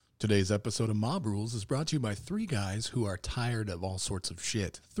Today's episode of Mob Rules is brought to you by three guys who are tired of all sorts of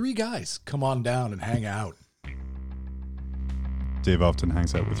shit. Three guys, come on down and hang out. Dave often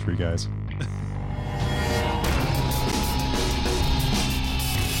hangs out with three guys.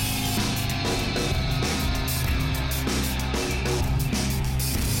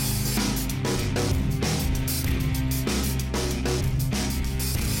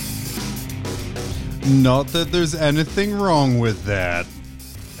 Not that there's anything wrong with that.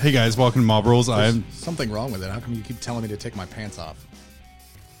 Hey guys, welcome to Mob Rules. There's something wrong with it. How come you keep telling me to take my pants off?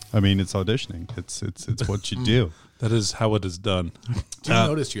 I mean, it's auditioning. It's what you do. That is how it is done. Do you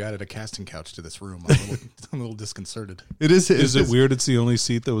notice you added a casting couch to this room? I'm a little disconcerted. It is. Is it weird it's the only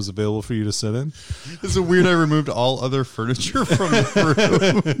seat that was available for you to sit in? Is it weird I removed all other furniture from the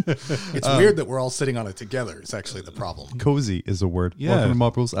room? It's weird that we're all sitting on it together. It's actually the problem. Cozy is a word. Yeah. Welcome to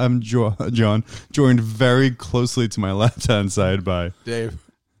Mob Rules. I'm John, joined very closely to my left-hand side by Dave.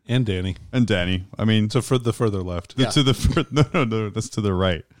 And Danny. and Danny. I mean, So for the further left. Yeah. to the no, that's to the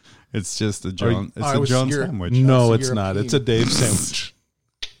right. It's just a John. It's I a was John Europe- sandwich. No, it's European. not. It's a Dave sandwich.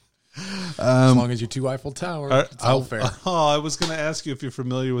 As long as you two Eiffel Tower, it's all fair. Oh, I was going to ask you if you're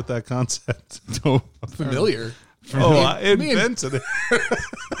familiar with that concept. No, Familiar. Oh, I me and- invented it.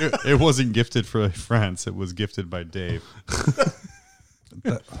 it wasn't gifted for France. It was gifted by Dave.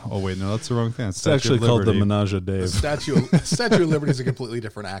 Oh wait, no, that's the wrong thing. It's actually called the Menage a Dave. Statue of Liberty is a completely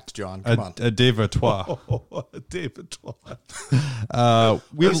different act, John. Come on. a Dave Atois. Oh, David Twat.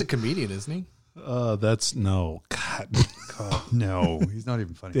 He's a comedian, isn't he? That's no. God. No, he's not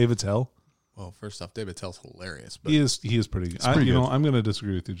even funny. David Tell? Well, first off, David Tell's hilarious. But He is pretty good. pretty You good. know, I'm going to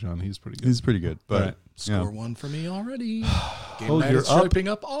disagree with you, John. He's pretty good. He's pretty good, but Right. score yeah. one for me already. Game Oh, night you're is up. shaping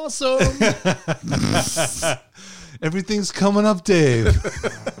up awesome. Everything's coming up, Dave.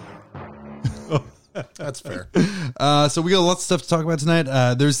 That's fair. So we got lots of stuff to talk about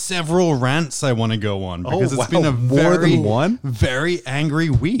tonight. There's several rants I want to go on because it's been a More very, than one? very angry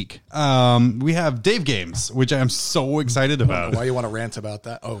week. We have Dave games, which I'm so excited about. Why you want to rant about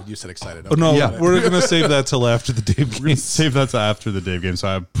that? Oh, you said excited. Oh, no, Yeah. we're going to save that till after the Dave We're gonna games. save that to after the Dave game, so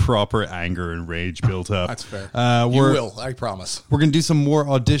I have proper anger and rage built up. That's fair. You We're will, I promise. we're gonna do some more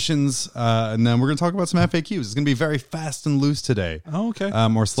auditions, and then we're gonna talk about some FAQs. It's gonna be very fast and loose today. Oh, okay.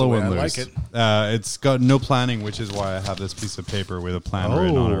 Or slow way and I loose. like it. It's got no planning, which is why I have this piece of paper with a plan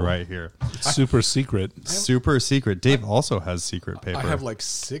written on it Oh. right here. Super secret. Super secret. Dave also has secret paper. I have like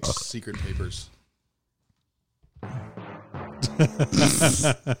 6 secret papers.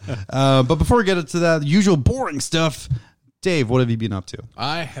 But before we get into that usual boring stuff, Dave, what have you been up to?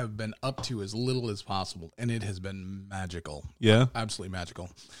 I have been up to as little as possible, and it has been magical. Yeah. Absolutely magical.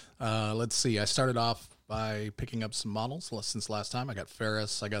 Let's see. I started off by picking up some models since last time. I got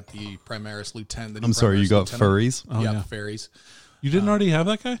Ferris. I got the Primaris Lieutenant. I'm sorry, you got furries? Yeah, yeah. the fairies. You didn't already have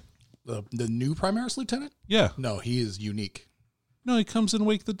that guy? The new Primaris Lieutenant? Yeah. No, he is unique. No, he comes in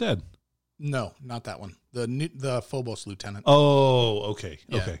Wake the Dead. No, not that one. The Phobos Lieutenant. Oh, okay.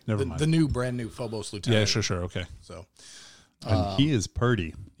 Yeah, Okay, never mind. The brand new Phobos Lieutenant. Yeah, sure. Okay. So, And he is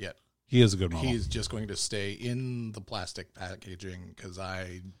purdy. yeah. He is a good model. He's just going to stay in the plastic packaging because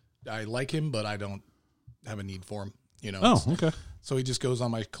I like him, but I don't have a need for him. You know. Oh, okay. So he just goes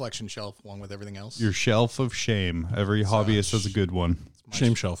on my collection shelf along with everything else. Your shelf of shame. Every hobbyist has a good one.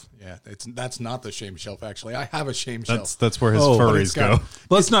 Shame shelf. Yeah, that's not the shame shelf. Actually, I have a shame shelf. That's where his Oh, but furries it's got- go.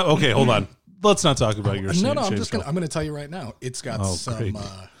 Let's not. Okay, hold on. Let's not talk about your No, shame I'm shelf. going to tell you right now. It's got Oh, some great.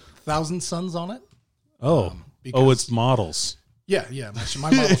 Thousand Suns on it. Oh, because- it's models. Yeah,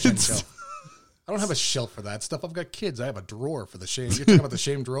 my model shame shelf. I don't have a shelf for that stuff. I've got kids. I have a drawer for the shame. You're talking about the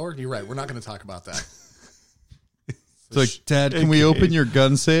shame drawer? You're right. We're not going to talk about that. It's like, Dad, can we open your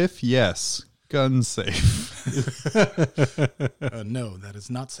gun safe? Yes. Gun safe. No, that is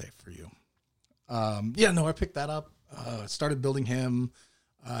not safe for you. I picked that up. Started building him.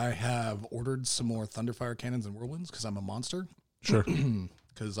 I have ordered some more Thunderfire cannons and whirlwinds because I'm a monster. Sure.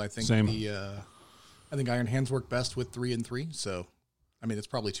 Because I think Same. I think Iron Hands work best with 3 and 3. So, I mean, it's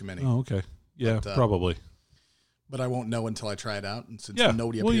probably too many, Oh, okay. Yeah, But, probably. but I won't know until I try it out. And since Yeah.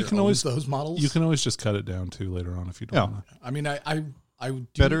 nobody Well, up you here can owns always- those models, You can always just cut it down too later on if you don't. Yeah. want to. I mean, I do,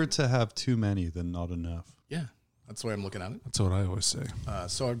 Better to have too many than not enough. Yeah, that's the way I'm looking at it. That's what I always say.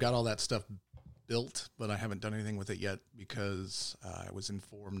 So I've got all that stuff built, but I haven't done anything with it yet because I was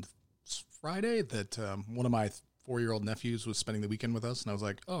informed Friday that one of my 4-year-old nephews was spending the weekend with us, and I was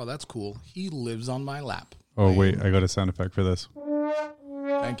like, "Oh, that's cool. He lives on my lap." Oh, wait, I got a sound effect for this.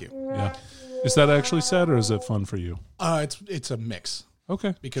 Thank you. Yeah. Is that actually sad or is it fun for you? It's a mix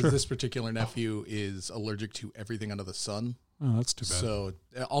Okay. because sure. this particular nephew is allergic to everything under the sun. Oh, that's too bad. So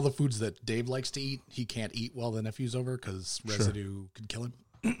all the foods that Dave likes to eat, he can't eat while the nephew's over because residue could kill him.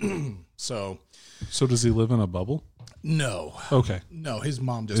 So does he live in a bubble? no, Okay. no, his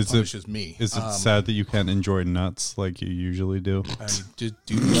mom just Is it- punishes me. Is it sad that you can't enjoy nuts like you usually do? I do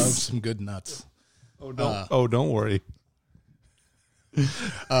love some good nuts. Don't worry.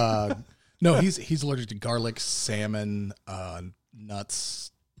 No, he's allergic to garlic, salmon,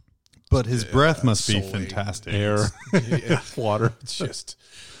 nuts, But his breath must be soy, fantastic. Air, yeah, water, it's just.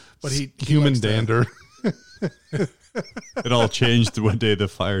 But he human likes to- dander. It all changed the day the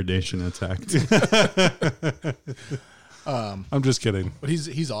Fire Nation attacked. I'm just kidding. But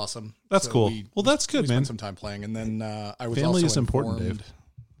he's awesome. That's So cool. Well, that's good, we man. spent some time playing, and then I was Family also is important, informed Dave.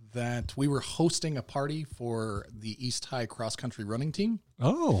 that we were hosting a party for the East High cross country running team,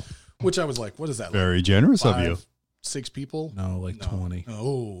 Oh, which I was like, "What is that? Very generous like of you. 6 people? no, like 20.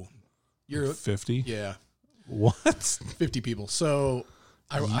 Oh, you're 50? yeah, What? 50 people." So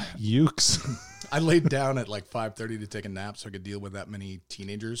I Ukes. I laid down at like 5:30 to take a nap so I could deal with that many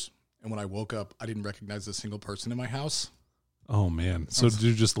teenagers. And when I woke up, I didn't recognize a single person in my house. Oh, man. So did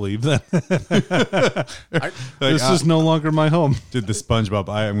you just leave then? I This is no longer my home. Did the SpongeBob,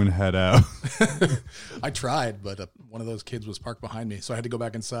 I'm going to head out. I tried, but one of those kids was parked behind me, so I had to go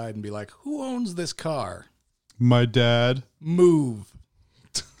back inside and be like, "Who owns this car? My dad Move!"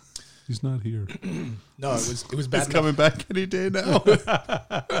 He's not here. No, it was bad. is enough. coming back any day now.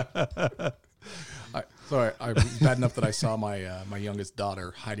 I was bad enough that I saw my youngest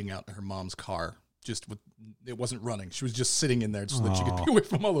daughter hiding out in her mom's car. It wasn't running. She was just sitting in there so that she could Aw. be away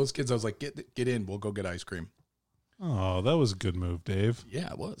from all those kids. I was like, "Get in. We'll go get ice cream." Oh, that was a good move, Dave.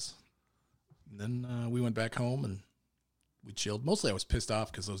 Yeah, it was. And then we went back home and we chilled. Mostly I was pissed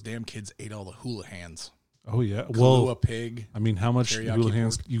off because those damn kids ate all the hula hands. Oh, yeah. Kahlua Well, pig. I mean, how much Teriyaki hula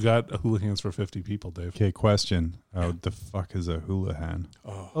hands? pork. You got a hula hands for 50 people, Dave. Okay, question. How the fuck is a hula hand?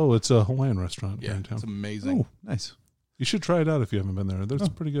 Oh, it's a Hawaiian restaurant here Yeah, in town. it's amazing. Oh, nice. You should try it out if you haven't been there. That's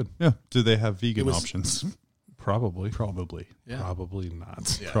pretty good. Yeah. Do they have vegan It was- options? Probably. Probably. Yeah. Probably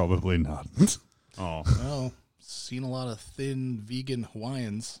not. Yeah. Probably not. Oh. Well, seen a lot of thin vegan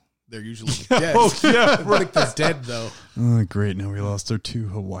Hawaiians. They're usually dead. yeah. I think they're dead though. Oh, great. Now we lost our 2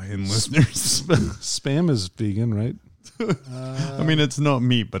 Hawaiian listeners. Spam is vegan, right? I mean, it's not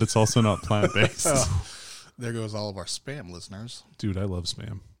meat, but it's also not plant-based. There goes all of our spam listeners. Dude, I love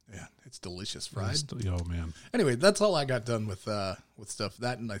spam. Yeah, it's delicious fried. Oh, man. Anyway, that's all I got done with stuff.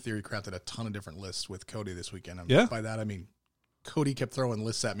 That and I theory crafted a ton of different lists with Cody this weekend. And Yeah? by that I mean Cody kept throwing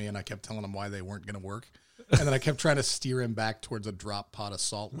lists at me and I kept telling him why they weren't going to work. And then I kept trying to steer him back towards a drop pot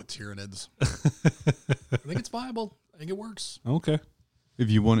assault with Tyranids. I think it's viable. I think it works. Okay. If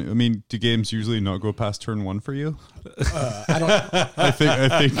you want, I mean, do games usually not go past turn 1 for you? I don't. I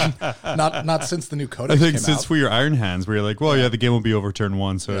think Not since the new codex came since out. for your Iron Hands, where you're like, well, yeah, the game will be over turn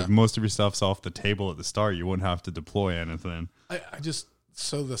 1, so Yeah. if most of your stuff's off the table at the start, you wouldn't have to deploy anything.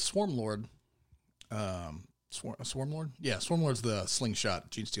 So the Swarm Lord, Swarm Lord, yeah, Swarm Lord's the slingshot,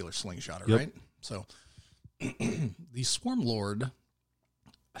 Gene Stealer slingshotter, Yep. right? So the Swarm Lord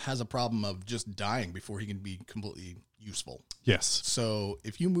has a problem of just dying before he can be completely useful. Yes. So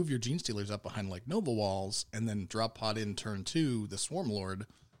if you move your Gene Stealers up behind like Nova Walls and then drop pod in turn 2, the Swarm Lord,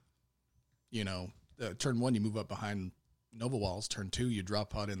 turn 1 you move up behind Nova Walls, turn 2 you drop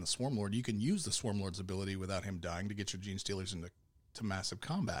pod in the Swarm Lord. You can use the Swarm Lord's ability without him dying to get your Gene Stealers into massive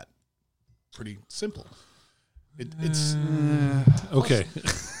combat. Pretty simple. It's Okay.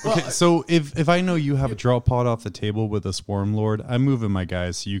 Okay, so if I know you have a drop pod off the table with a Swarm Lord, I'm moving my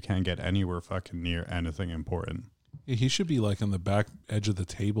guys so you can't get anywhere fucking near anything important. He should be like on the back edge of the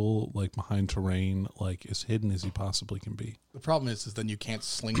table, like behind terrain, like as hidden as he possibly can be. the problem is then you can't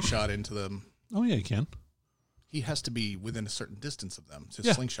slingshot into them. Oh, yeah, he can. He has to be within a certain distance of them to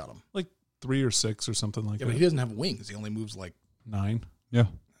Yeah. slingshot them. Like 3 or 6 or something like Yeah, that. but he doesn't have wings. He only moves like 9. Yeah.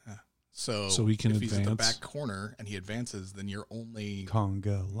 so. He can if he's at the advance. back corner and he advances, then you're only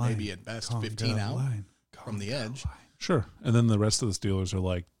Conga line. maybe at best Conga 15 out line, from the conga edge. line. Sure. And then the rest of the Steelers are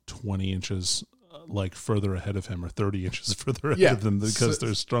like 20 inches like further ahead of him or 30 inches further ahead Yeah. of them because So-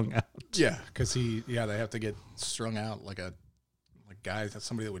 they're strung out. Yeah, because they have to get strung out like guys. That's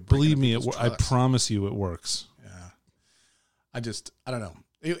somebody that would break Believe into me, people's I trucks. promise you it works. Yeah, I don't know.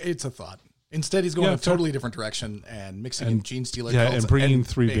 It's a thought. Instead, he's going Yeah, a totally different direction and mixing in Gene Stealer. Yeah, cults and bringing and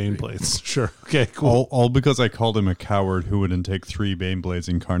 3 Bane Blades. Sure. Okay, cool. All because I called him a coward who wouldn't take 3 Bane Blades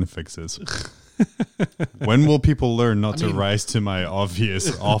and Carnifexes. When will people learn not to mean- rise to my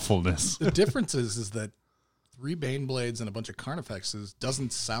obvious awfulness? The difference is that 3 Bane Blades and a bunch of Carnifexes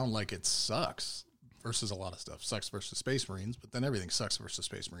doesn't sound like it sucks versus a lot of stuff. Sucks versus Space Marines, but then everything sucks versus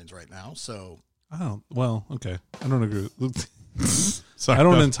Space Marines right now. So Oh, well, okay. I don't agree. Sorry. I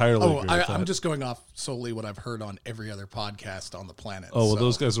don't entirely Oh, agree with that. I'm just going off solely what I've heard on every other podcast on the planet. Oh, well, so,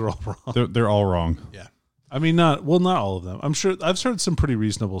 those guys are all wrong. They're all wrong. Yeah. I mean, not all of them. I'm sure I've heard some pretty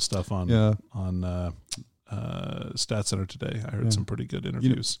reasonable stuff on Yeah. Stat Center today. I heard some pretty good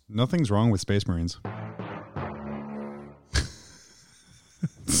interviews. Nothing's wrong with Space Marines.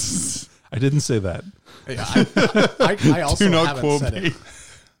 I didn't say that. Hey, I also Do not haven't quote said me.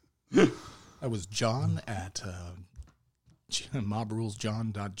 it. I was John at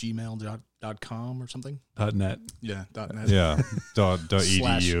mobrulesjohn.gmail.com or something. .net Yeah, .net. Yeah.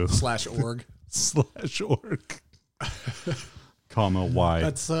 .edu. /org. /org. Comma Y.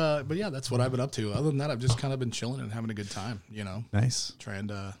 That's but yeah, that's what I've been up to. Other than that, I've just kind of been chilling and having a good time, you know, Nice. trying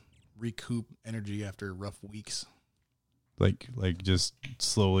to recoup energy after rough weeks. Like just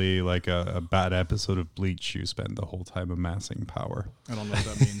slowly, like a bad episode of Bleach, you spend the whole time amassing power. I don't know what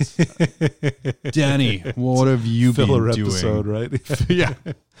that means. Danny, what have you Filler been doing? episode, right? Yeah.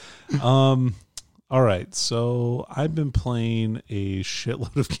 All right. So I've been playing a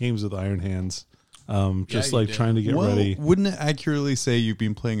shitload of games with Iron Hands. Just you like did. trying to get Well, ready. wouldn't it accurately say you've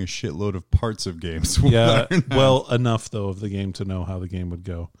been playing a shitload of parts of games? with Yeah. Iron Hands? Well, enough though of the game to know how the game would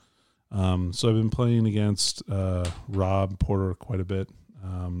go. So I've been playing against Rob Porter quite a bit.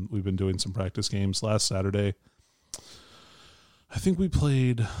 We've been doing some practice games. Last Saturday, I think we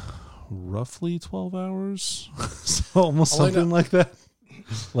played roughly 12 hours, so almost All I something know- like that.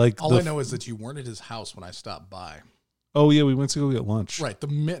 Like All I know is that you weren't at his house when I stopped by. Oh yeah, we went to go get lunch. Right.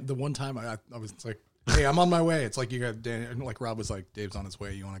 The one time I was like, hey, I'm on my way. It's like you got Dan, and like Rob was like, Dave's on his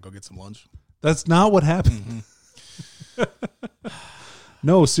way. You want to go get some lunch? That's not what happened.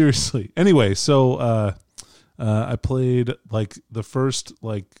 No, seriously. Anyway, so I played like the first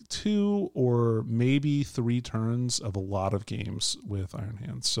like 2 or maybe 3 turns of a lot of games with Iron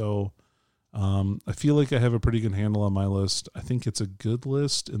Hands. So I feel like I have a pretty good handle on my list. I think it's a good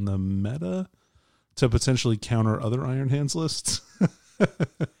list in the meta to potentially counter other Iron Hands lists.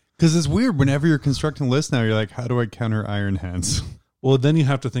 Because it's weird. Whenever you're constructing lists now, you're like, how do I counter Iron Hands? Well, then you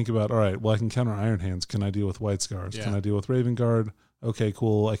have to think about, all right, well, I can counter Iron Hands. Can I deal with White Scars? Yeah. Can I deal with Raven Guard? Okay,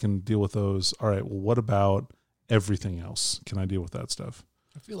 cool. I can deal with those. All right, well, what about everything else? Can I deal with that stuff?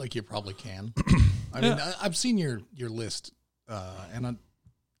 I feel like you probably can. I mean, I've seen your list, and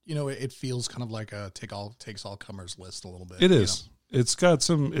it feels kind of like a takes all comers list a little bit. It you is. It's got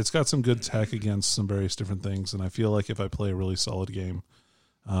some good tech against some various different things, and I feel like if I play a really solid game,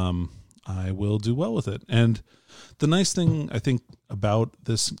 I will do well with it. And the nice thing I think about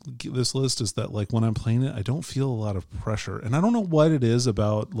this list is that like when I'm playing it, I don't feel a lot of pressure, and I don't know what it is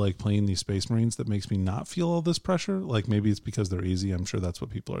about like playing these Space Marines that makes me not feel all this pressure. Like maybe it's because they're easy. I'm sure that's what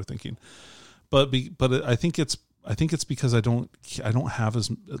people are thinking, but I think it's because I don't have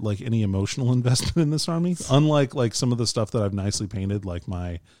as like any emotional investment in this army. Unlike like some of the stuff that I've nicely painted, like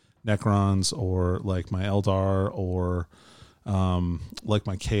my Necrons or like my Eldar or like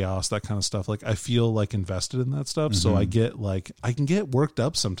my Chaos, that kind of stuff. Like I feel like invested in that stuff, so I can get worked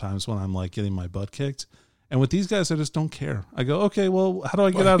up sometimes when I'm like getting my butt kicked. And with these guys, I just don't care. I go, okay, well, how do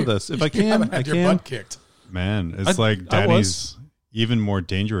I get out of this? If I You can, haven't I had your can. butt kicked. Man, it's I like Danny's was. even more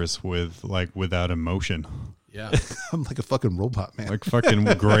dangerous without emotion. Yeah, I'm like a fucking robot, man. Like fucking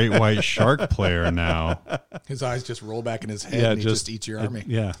great white shark player now. his eyes just roll back in his head, Yeah, and he just eats your army.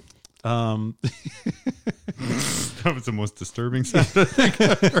 Yeah. That was the most disturbing sound.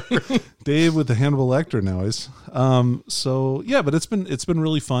 Dave with the Hannibal Lecter noise. So yeah, but it's been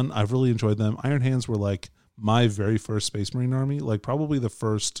really fun. I've really enjoyed them. Iron Hands were like my very first Space Marine army, like probably the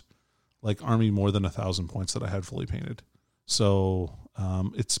first like army more than 1,000 points that I had fully painted. So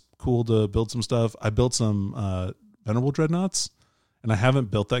it's cool to build some stuff. I built some Venerable Dreadnoughts, and I haven't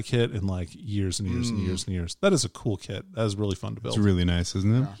built that kit in like years and years and years and years. That is a cool kit. That is really fun to build. It's really nice,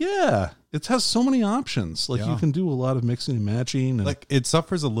 isn't it? Yeah, it has so many options. Like Yeah. you can do a lot of mixing and matching. And Like it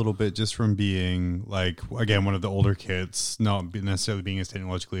suffers a little bit just from being like, again, one of the older kits, not necessarily being as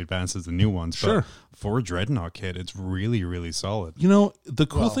technologically advanced as the new ones. Sure. But for a Dreadnought kit, it's really, really solid. you know, the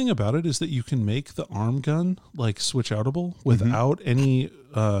cool Well- thing about it is that you can make the arm gun like switch outable without any.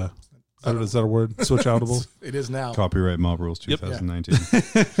 I don't know, is that a word? Switch outable. It is now. Copyright Mob Rules Yep.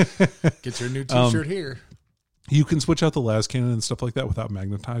 2019. Get your new T-shirt here. You can switch out the las cannon and stuff like that without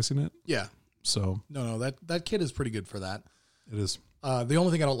magnetizing it. Yeah. So No, that kit is pretty good for that. it is. The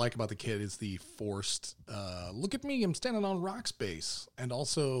only thing I don't like about the kit is the forced, look at me, I'm standing on rock space. And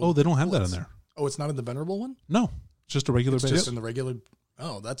also... Oh, they don't have that in it's- there. Oh, it's not in the Venerable one? No, it's just a regular It's base. just in the regular...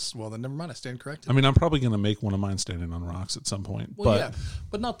 Oh, well, then never mind. I stand corrected. I mean, I'm probably going to make one of mine standing on rocks at some point. Well, but yeah,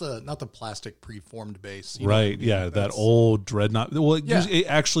 but not the plastic preformed base. You know what I right, mean? yeah, that That's- old dreadnought. Well, Yeah. it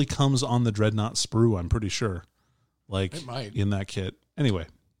actually comes on the dreadnought sprue. I'm pretty sure, like It might. in that kit. Anyway,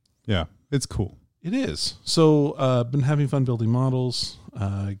 Yeah, it's cool. it is. So been having fun building models.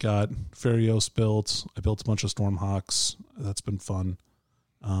 Got Farios built. I built a bunch of Stormhawks. That's been fun.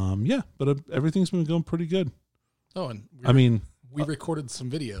 But everything's been going pretty good. Oh, and we recorded some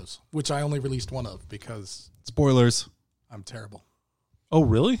videos, which I only released one of because Spoilers. I'm terrible. Oh,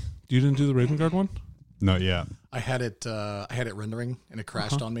 really? You didn't do the Raven Guard one? Not yet. I had it rendering and it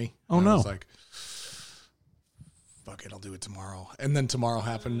crashed on me. Oh, and no. I was like, fuck it, I'll do it tomorrow. And then tomorrow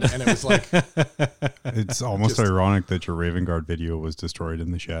happened, and it was like, It's almost Just- ironic that your Raven Guard video was destroyed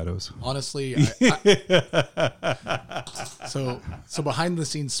in the shadows. honestly, so behind the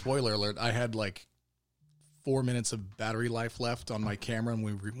scenes, spoiler alert, I had like 4 minutes of battery life left on my camera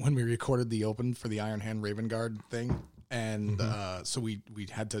when we recorded the open for the Iron Hand Raven Guard thing, and so we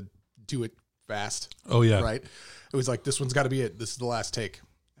had to do it fast. Oh, yeah. Right. It was like, this one's got to be it. This is the last take.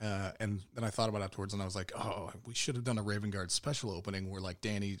 And then I thought about it afterwards, and I was like, oh, we should have done a Raven Guard special opening where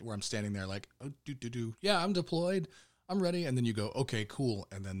where I'm standing there like, oh, yeah, I'm deployed, I'm ready, and then you go, okay, cool,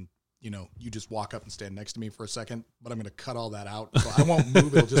 and then you just walk up and stand next to me for a second, but I'm going to cut all that out, so I won't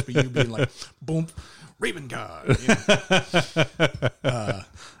move. It'll just be you being like, boom, Raven Guard.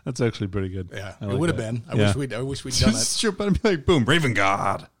 That's actually pretty good. Yeah, I it like would have that. been. Yeah. I wish we'd done it. Just strip out and be like, boom, Raven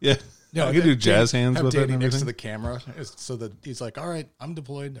Guard. Yeah. No, I could do jazz hands have with it Danny and next to everything. the camera, so that he's like, "All right, I'm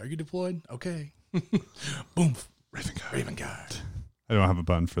deployed. Are you deployed? Okay." Boom, Raven Guard, I don't have a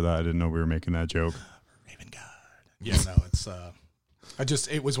button for that. I didn't know we were making that joke. Raven Guard. Yeah, no, it's.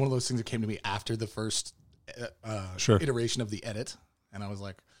 It was one of those things that came to me after the first Sure. iteration of the edit, and I was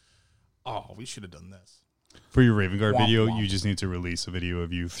like, "Oh, we should have done this." For your Raven Guard Womp video, womp. you just need to release a video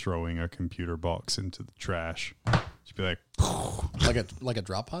of you throwing a computer box into the trash. Just be like, like a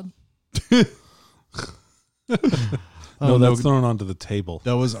drop pod. No, that's thrown onto the table.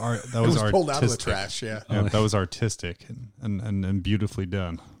 that was art. That It was was artistic. pulled out of the trash. Yeah. Yeah, that was artistic and beautifully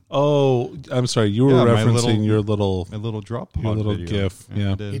done. Oh, I'm sorry. You were Yeah, my referencing your little. A little drop Your pod little video. gif,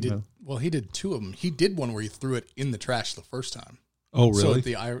 yeah. I did. He did. Well, he did two of them. He did one where he threw it in the trash the first time. Oh, So really?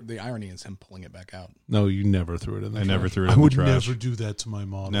 the irony is him pulling it back out. No, you never threw it in the I trash. never threw it I in the would trash. never do that to my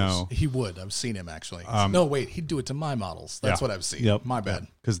models. No, He would. I've seen him actually. Um, No, wait. He'd do it to my models. That's Yeah. what I've seen. Yep. My bad.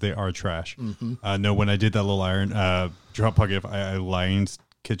 because they are trash. Mm-hmm. No, when I did that little iron drop pod gif, I lined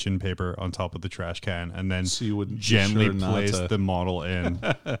kitchen paper on top of the trash can and then So you would be gently sure not placed to- the model in,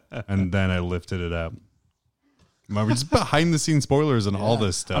 and then I lifted it up. We're just behind the scenes spoilers and all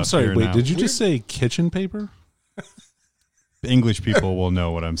this stuff. I'm sorry. here Wait, now. did you just say kitchen paper? English people will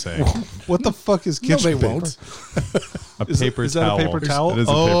know what I'm saying. What the fuck is No, kitchen they paper? won't. A Is it- paper is that a towel. paper towel? It is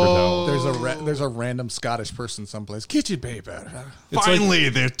a paper towel. There's a random Scottish person someplace. Kitchen paper. Finally,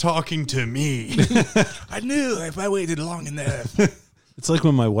 they're talking to me. I knew if I waited long enough. It's like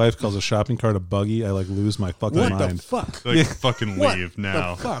when my wife calls a shopping cart a buggy. I like lose my fucking What mind. the fuck? Like, fucking What leave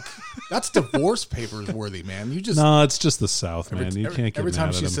now. the fuck? That's divorce papers worthy, man. You just No, it's just the South, man. You can't get every time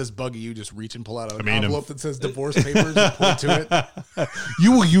mad she at 'em. says buggy, you just reach and pull out an mean, envelope that says divorce papers and point to it.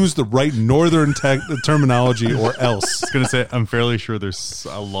 You will use the right northern terminology or else. I was going to say, I'm fairly sure there's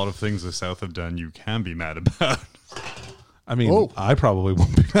a lot of things the South have done you can be mad about. I mean, Oh. I probably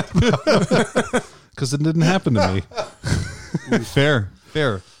won't be mad about it because it didn't happen to me. Fair.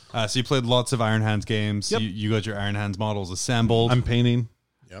 So you played lots of Iron Hands games. Yep. You got your Iron Hands models assembled. I'm painting.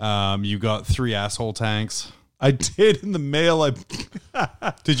 You got 3 asshole tanks. I did in the mail.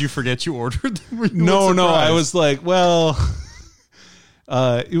 Did you forget you ordered them? Were you No. I surprised? was like, well,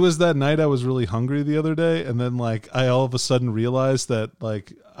 it was that night I was really hungry the other day, and then like I all of a sudden realized that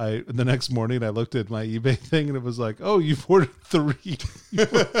like the next morning I looked at my eBay thing and it was like, oh, you've ordered 3.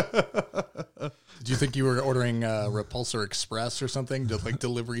 Did you think you were ordering Repulsor Express or something to like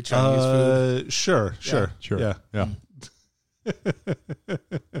delivery Chinese food? Sure. Sure. Yeah.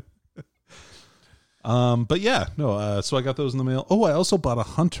 But yeah, no. So I got those in the mail. Oh, I also bought a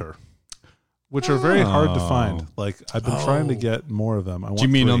hunter, which are very hard to find. Like I've been trying to get more of them. I want Do you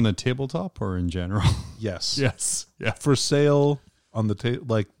mean 3. on the tabletop or in general? Yes. Yes. Yeah. For sale on the table.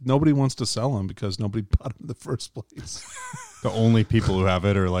 Like nobody wants to sell them because nobody bought them in the first place. The only people who have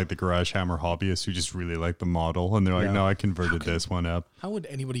it are like the Garage Hammer hobbyists who just really like the model. And they're like, Yeah. no, I converted this one up. How would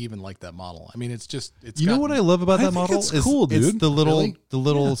anybody even like that model? I mean, it's just it's. You know what I love about I that think model? it's cool, It's dude. the little Really? the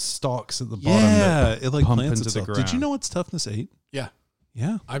little stalks at the bottom. Yeah, that it like pump plants into the itself. ground. Did you know it's toughness 8? Yeah,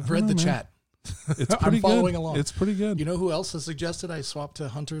 Yeah, I've I read don't the know, man. chat. It's I'm pretty following good. along. It's pretty good. You know who else has suggested I swap to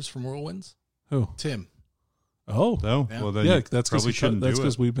Hunters from Whirlwinds? Who? Tim. Oh, Oh, Yeah. well then yeah. you That's probably shouldn't do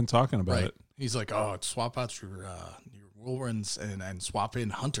it. we've been talking about Right. it. He's like, oh, swap out your Whirlwinds and swap in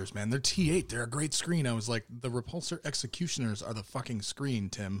Hunters, man. They're T8. They're a great screen. I was like, the Repulsor Executioners are the fucking screen,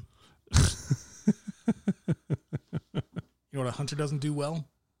 Tim. You know what a hunter doesn't do well?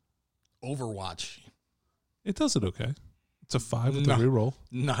 Overwatch. It does it okay. It's a 5 with No. a reroll.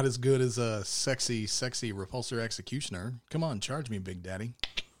 Not as good as a sexy repulsor executioner. Come on, charge me, Big Daddy.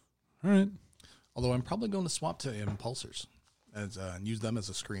 All right. Although I'm probably going to swap to impulsors and use them as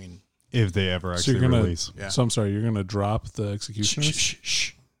a screen. If they ever So actually you're gonna. release. Yeah. So I'm sorry. You're gonna drop the executioners.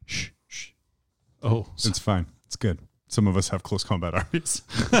 Shh. Oh, It's fine. It's good. Some of us have close combat armies.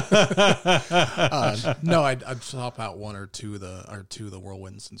 No, I'd swap out one or two of the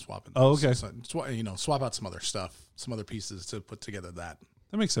whirlwinds and swap in. Oh, okay. Swap out some other stuff, some other pieces to put together that.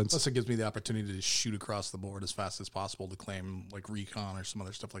 that makes sense. Plus, it gives me the opportunity to just shoot across the board as fast as possible to claim like recon or some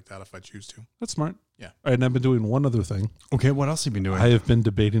other stuff like that if I choose to. That's smart. Yeah. All right, and I've been doing one other thing. Okay, what else have you been doing? I have been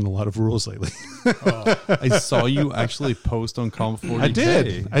debating a lot of rules lately. I saw you actually post on Comp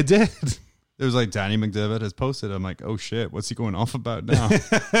 40K. I did. It was like Danny McDevitt has posted. I'm like, oh shit, what's he going off about now?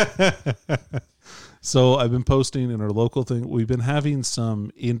 So I've been posting in our local thing. We've been having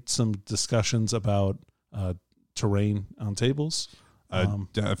some discussions about terrain on tables.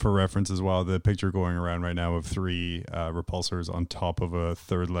 For reference as well, the picture going around right now of 3 repulsors on top of a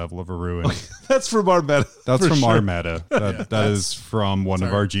 3rd level of a ruin. That's from our meta. That's for from sure. our meta. That is from one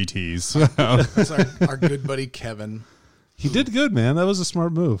of our GTs. That's our good buddy Kevin. He did good, man. That was a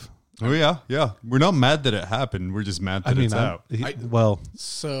smart move. Oh yeah. We're not mad that it happened. We're just mad that it's out.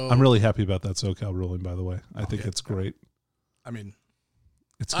 So I'm really happy about that SoCal ruling, by the way. I think it's great. I mean,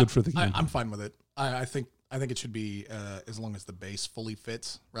 It's good for the game. I'm fine with it. I think it should be as long as the base fully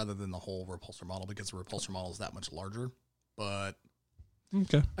fits rather than the whole repulsor model because the repulsor model is that much larger. But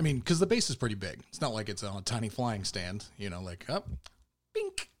Okay. I mean, because the base is pretty big. It's not like it's on a tiny flying stand. Like up,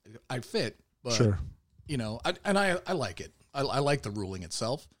 bink. I fit, but Sure. I like it. I like the ruling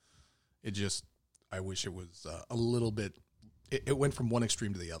itself. It just, I wish it was a little bit. It went from one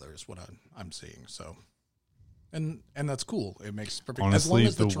extreme to the other is what I'm seeing. So, and that's cool. It makes perfect. As long Honestly,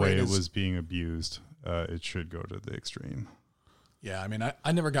 as the way terrain it is, was being abused, it should go to the extreme. Yeah, I mean,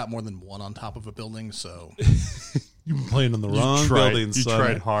 I never got more than one on top of a building, so You've been playing on the wrong building, You son.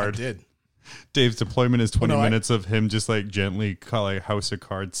 tried I hard. did. Dave's deployment is 20 no, minutes of him just like gently like House of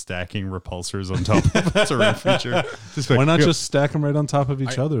Cards stacking repulsors on top of a terrain feature. Just like, Why not yeah. just stack them right on top of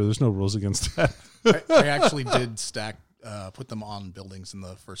each other? There's no rules against that. I actually did put them on buildings in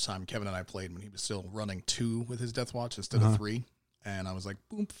the first time Kevin and I played when he was still running 2 with his Death Watch instead of 3. And I was like,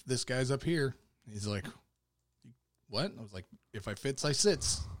 boom, this guy's up here. He's like, what? I was like, if I fits, I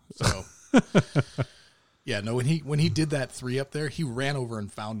sits. So, yeah, no, when he did that 3 up there, he ran over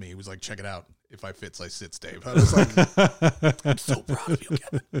and found me. He was like, check it out. If I fits, I sits, Dave. I was like, I'm so proud of you,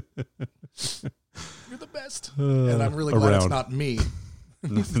 Kevin. You're the best. And I'm really glad it's not me.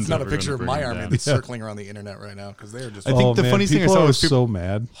 It's not a picture of my army that's circling around the internet right now because they're just. I think the funniest thing I people saw are was so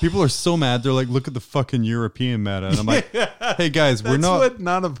mad. people are so mad. They're like, look at the fucking European meta. And I'm like, hey guys, we're not. What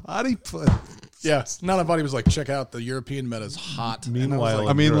not a body put. Yeah, not a body was like, check out the European meta's hot. And I was Meanwhile, like,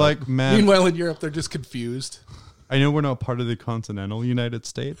 I mean, Europe. like, man, meanwhile in Europe, they're just confused. I know we're not part of the continental United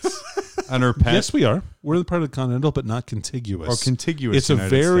States and our Yes, we are. We're the part of the continental, but not contiguous. or contiguous. It's a United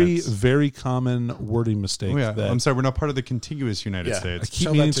very, States. very common wording mistake. Oh, yeah. that I'm sorry, we're not part of the contiguous United Yeah. I States. keep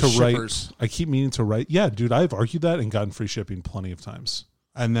Tell meaning that to to write. shippers. I keep meaning to write. Yeah, dude, I've argued that and gotten free shipping plenty of times.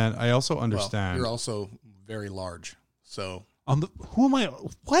 And then I also Well, understand you're also very large, so Who am I?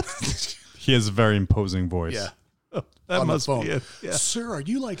 What? he has a very imposing voice. yeah. That On the must phone. be it. Yeah. Sir, are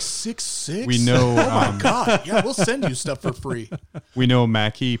you like 6'6"? We know. Oh my God! Yeah, we'll send you stuff for free. We know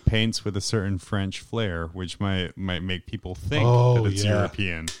Mackie paints with a certain French flair, which might make people think Oh, that it's yeah.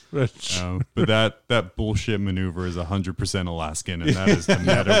 European. But that bullshit maneuver is 100% Alaskan, and that is the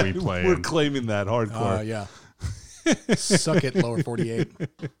meta we play We're in. claiming that hardcore. Yeah. Suck it, lower 48.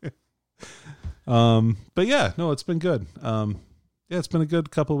 But yeah, no, it's been good. Yeah, it's been a good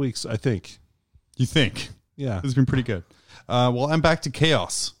couple of weeks, I think. You think? Yeah. It's been pretty good. Well, I'm back to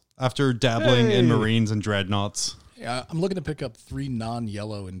Chaos after dabbling in Hey. Marines and Dreadnoughts. Yeah, I'm looking to pick up 3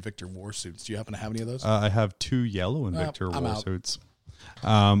 non-yellow Invictor warsuits. Do you happen to have any of those? I have 2 yellow Invictor I'm out. warsuits.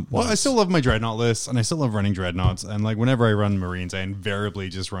 Well, I still love my Dreadnought list, and I still love running Dreadnoughts. And like whenever I run Marines, I invariably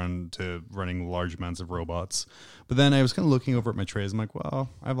just run to running large amounts of robots. But then I was kind of looking over at my trays. I'm like, well,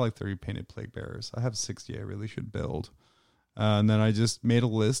 I have like 30 painted Plague Bearers. I have 60 I really should build. And then I just made a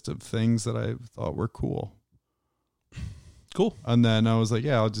list of things that I thought were cool. Cool. And then I was like,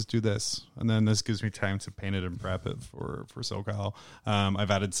 yeah, I'll just do this. And then this gives me time to paint it and prep it for SoCal. I've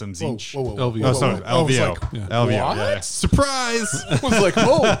added some Zinch. LVO. Oh, sorry, I was LVO. like, LVO. what? Yeah. Surprise! I was like,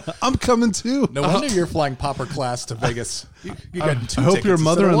 oh, I'm coming too. no wonder you're flying Popper class to Vegas. You got 2 I hope tickets your instead of 1.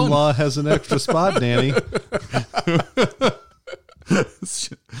 mother-in-law has an extra spot, Danny. It's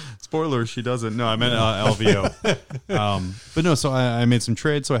Spoiler, she doesn't. No, I meant LVO. But no, so I made some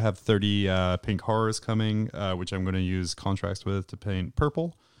trades. So I have 30 pink horrors coming, which I'm going to use contracts with to paint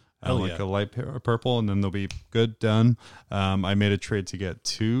purple. Hell Like yeah. a light purple, and then they'll be good, done. I made a trade to get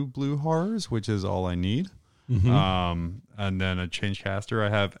 2 blue horrors, which is all I need. And then a change caster. I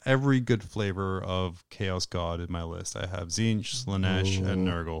have every good flavor of Chaos God in my list. I have Tzeentch, Slaanesh, and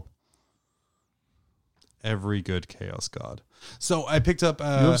Nurgle. Every good Chaos God. So I picked up You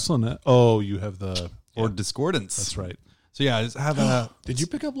have Slaanesh. Oh, you have the Lord Discordance. That's right. So yeah, I just have a. Did you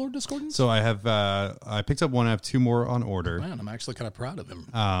pick up Lord Discordance? So I have. I picked up one. I have 2 more on order. Man, I'm actually kind of proud of him.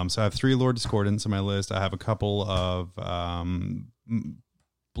 So I have 3 Lord Discordance on my list. I have a couple of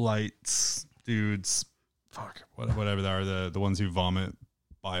blights dudes. Fuck, whatever they are, the ones who vomit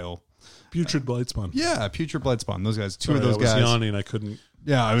bile. Putrid Blightspawn. Yeah, Putrid Blightspawn. Those guys. 2 Sorry, of those I was guys. yawning. I couldn't.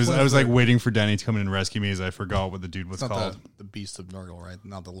 Yeah, I was like waiting for Danny to come in and rescue me as I forgot what the dude was It's not called. the Beast of Nurgle, right?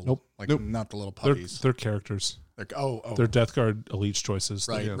 Not the little, Nope. like Nope. not the little They're, puppies. they're characters. Oh, They're Death Guard elite choices.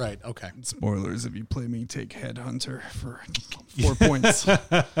 right, yeah. right. Okay. Spoilers, if you play me, take Headhunter for 4 points.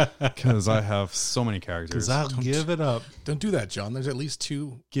 Because I have so many characters. Because I'll give it up. Don't do that, John. There's at least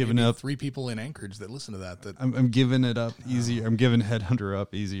 2, Giving maybe up. 3 people in Anchorage that listen to that. I'm giving it up easier. I'm giving Headhunter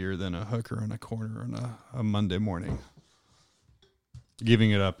up easier than a hooker in a corner on a Monday morning.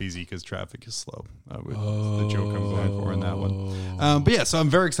 Giving it up easy because traffic is slow. The joke I'm going for in that one. But yeah, so I'm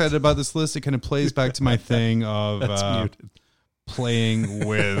very excited about this list. It kind of plays back to my thing of playing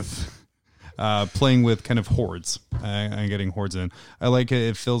with kind of hordes and getting hordes in. I like it.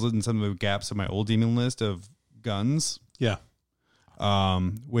 It fills in some of the gaps of my old demon list of guns. Yeah.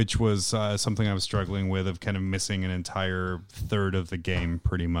 Which was something I was struggling with, of kind of missing an entire third of the game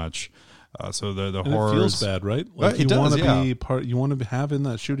pretty much. So the And horrors it feels bad, right? Like It you want does, to yeah. be part. You want to have in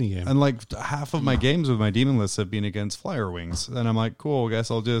that shooting game. and like half of my games with my demon lists have been against flyer wings, and I'm like, cool, I guess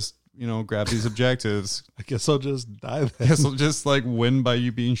I'll just grab these objectives. I guess I'll just die. I guess I'll just like win by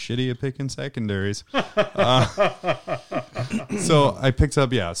you being shitty at picking secondaries. So I picked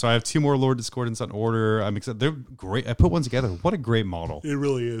up, so I have 2 more Lord Discordants on order. I'm excited. They're great. I put one together. What a great model. It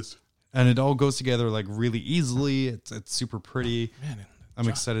really is. And it all goes together like really easily. It's super pretty. Man, I'm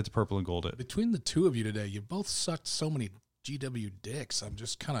John, excited to purple and gold it. between the 2 of you today, you both sucked so many GW dicks. I'm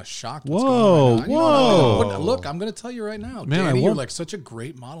just kind of shocked. Whoa, What's going on right now. whoa. But look, I'm going to tell you right now, Man, Danny, I you're won't- like such a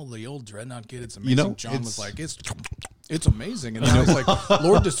great model. The old Dreadnought kid, it's amazing. John it's- was like, it's amazing, and I was like,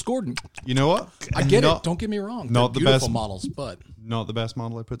 Lord Discordant. You know what? I get it. Don't get me wrong. not They're the beautiful best- models, but Not the best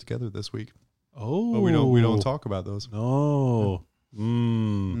model I put together this week. Oh, But we don't talk about those. No.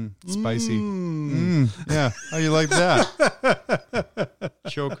 Spicy. Yeah. How you like that?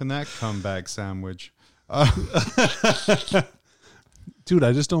 Choking that comeback sandwich. Dude,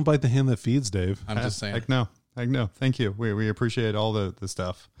 I just don't bite the hand that feeds, Dave. I'm just saying. Heck no. Thank you. We appreciate all the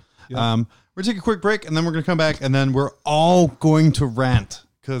stuff. Yeah. We're going to take a quick break, and then we're going to come back, and then we're all going to rant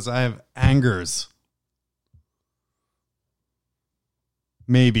because I have angers.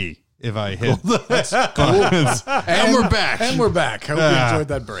 Maybe if I hit. And we're back. And we're back. Hope you enjoyed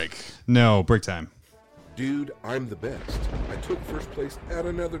that break. No, break time. Dude, I'm the best. I took first place at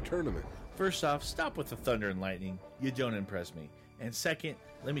another tournament. First off, stop with the thunder and lightning. You don't impress me. And second,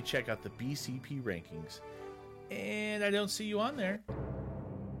 let me check out the BCP rankings. And I don't see you on there.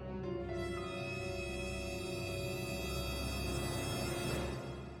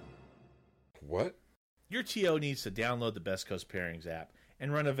 What? Your TO needs to download the Best Coast Pairings app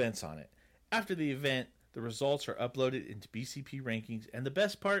and run events on it. After the event, the results are uploaded into BCP rankings, and the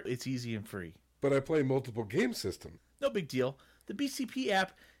best part, it's easy and free. But I play multiple game systems. No big deal. The BCP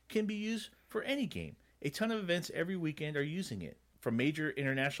app can be used for any game. A ton of events every weekend are using it, from major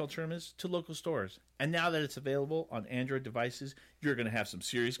international tournaments to local stores. And now that it's available on Android devices, you're going to have some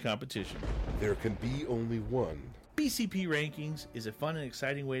serious competition. There can be only one. BCP Rankings is a fun and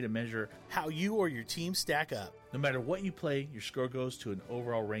exciting way to measure how you or your team stack up. No matter what you play, your score goes to an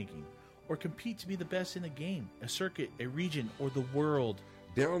overall ranking, or compete to be the best in a game, a circuit, a region, or the world.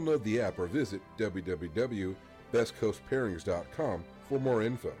 Download the app or visit www.bestcoastpairings.com for more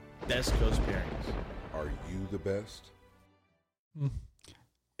info. Best Coast Pairings. Are you the best?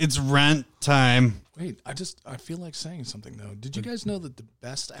 It's rant time. Wait, I feel like saying something though. Did you guys know that the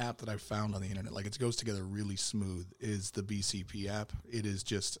best app that I found on the internet, like it goes together really smooth, is the BCP app? It is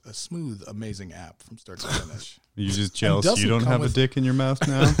just a smooth, amazing app from start to finish. You just jealous doesn't you don't come have with- a dick in your mouth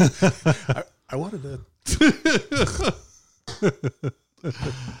now? I wanted to.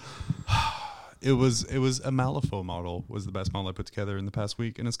 It was a Malifaux model was the best model I put together in the past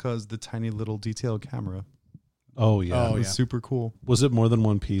week, and it's because the tiny little detail camera. Oh yeah. It was super cool. Was it more than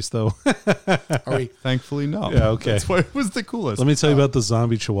one piece though? Are we? Thankfully, no. Yeah, okay. That's why it was the coolest. Let me tell you about the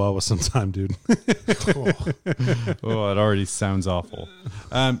zombie chihuahua sometime, dude. Oh, it already sounds awful.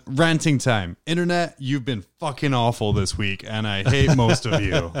 Ranting time. Internet, you've been fucking awful this week, and I hate most of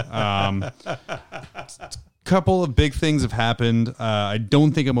you. Couple of big things have happened. I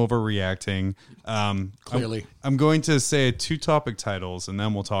don't think I'm overreacting. Clearly. I'm going to say 2 topic titles, and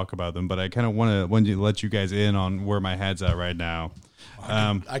then we'll talk about them, but I kind of want to let you guys in on where my head's at right now.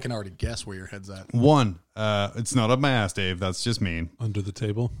 I can already guess where your head's at. One, it's not up my ass, Dave. That's just mean. Under the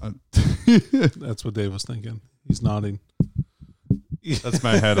table. That's what Dave was thinking. He's nodding. That's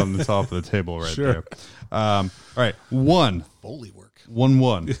my head on the top of the table right Sure. there. All right. Foley work.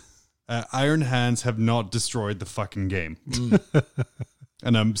 1-1. Iron Hands have not destroyed the fucking game.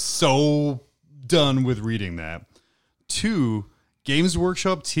 And I'm so done with reading that. 2, Games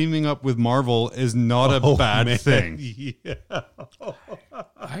Workshop teaming up with Marvel is not a bad thing. Yeah.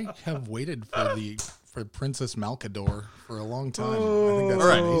 I have waited for Princess Malkador for a long time. I think that's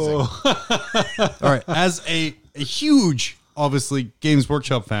amazing. All right. As a huge, obviously, Games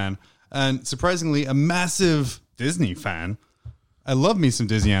Workshop fan, and surprisingly, a massive Disney fan, I love me some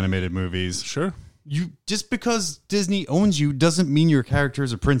Disney animated movies. Sure. You just because Disney owns you doesn't mean your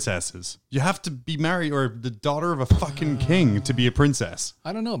characters are princesses. You have to be married or the daughter of a fucking king to be a princess.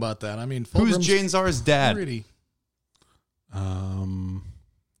 I don't know about that. I mean, Who's Fulgrim's Jane Czar's dad? pretty.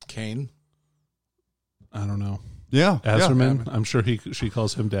 Kane. I don't know. Yeah, Azerman. I'm sure she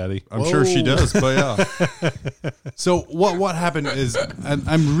calls him daddy. I'm sure she Whoa. does, but yeah. So what happened is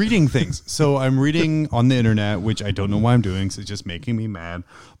I'm reading things. So I'm reading on the internet, which I don't know why I'm doing. So it's just making me mad.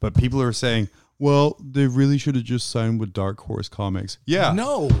 But people are saying, well, they really should have just signed with Dark Horse Comics. Yeah.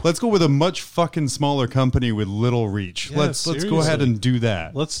 No. Let's go with a much fucking smaller company with little reach. Yeah, let's go seriously. ahead and do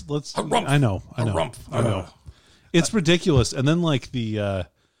that. Let's Harumph. I know. Harumph. I know. It's ridiculous. And then like the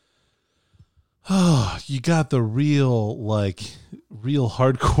you got the real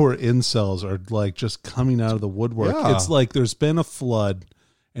hardcore incels are like just coming out of the woodwork. Yeah. It's like there's been a flood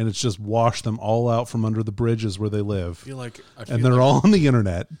and it's just washed them all out from under the bridges where they live. And they're all on the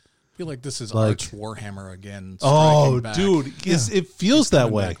internet. I feel like this is like- Arch Warhammer again. Oh, striking back. dude, it feels that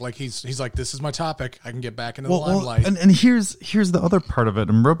Coming way. back. Like he's like, this is my topic. I can get back into the limelight. and here's the other part of it.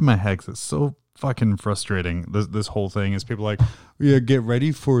 I'm rubbing my head 'cause it's so fucking frustrating. This whole thing is people like, yeah, get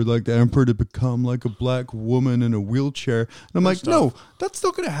ready for like the Emperor to become like a black woman in a wheelchair. And I'm like, no, that's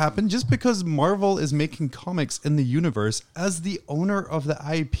not going to happen. Just because Marvel is making comics in the universe, as the owner of the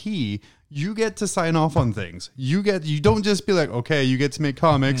IP, you get to sign off on things. You don't just be like, okay, you get to make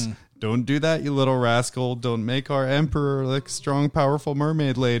comics. Don't do that, you little rascal. Don't make our Emperor like strong, powerful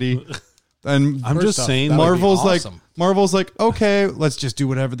mermaid lady. And I'm just off, saying, that would be awesome. Marvel's like, okay, let's just do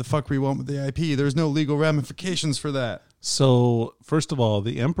whatever the fuck we want with the IP. There's no legal ramifications for that. So, first of all,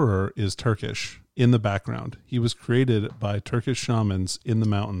 the Emperor is Turkish in the background. He was created by Turkish shamans in the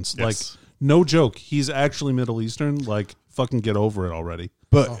mountains. Yes. Like, no joke. He's actually Middle Eastern. Like, fucking get over it already.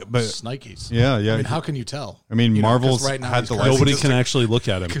 But Snikes. yeah. I mean, how can you tell? I mean, You know, 'cause Marvel's right now had he's the currently Nobody license. can actually look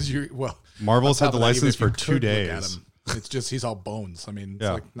at him. Because Marvel's had the license for 2 2 days. It's just he's all bones. I mean, it's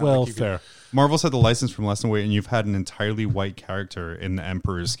Yeah. like not Well, like you can- fair. Marvel's had the license from less than weight, and you've had an entirely white character in the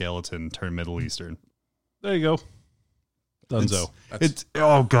Emperor's skeleton turn Middle Eastern. There you go. Dunzo. It's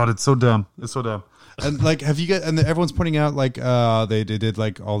oh god, it's so dumb. It's so dumb. And like, have you got? And everyone's pointing out like they did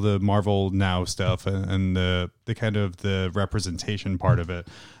like all the Marvel Now stuff and the kind of the representation part of it.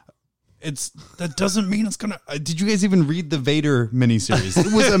 That doesn't mean it's gonna. Did you guys even read the Vader miniseries?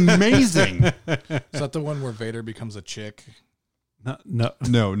 It was amazing. Is that the one where Vader becomes a chick? No.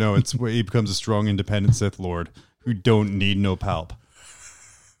 No, it's where he becomes a strong, independent Sith Lord who don't need no palp.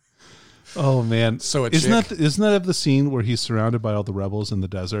 Oh man. So isn't that of the scene where he's surrounded by all the rebels in the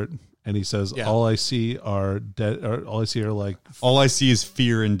desert and he says, Yeah. all I see are dead, or all I see are like, All I see is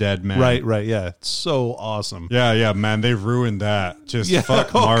fear and dead men. right. Yeah. It's so awesome. Yeah, man, they've ruined that. Just Yeah.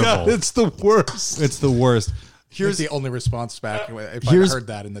 fuck Oh, Marvel. God, it's the worst. It's the worst. Here's the only response back. If I heard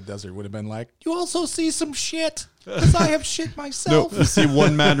that in the desert, would have been like, "You also see some shit because I have shit No, myself." you see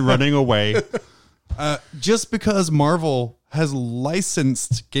one man running away. Just because Marvel has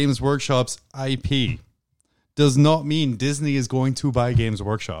licensed Games Workshop's IP does not mean Disney is going to buy Games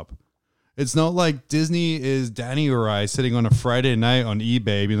Workshop. It's not like Disney is Danny or I sitting on a Friday night on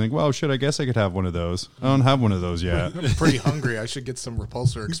eBay being like, well, shit, I guess I could have one of those. I don't have one of those yet. I'm pretty hungry. I should get some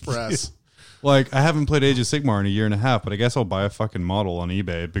Repulsor Express. Like, I haven't played Age of Sigmar in a year and a half, but I guess I'll buy a fucking model on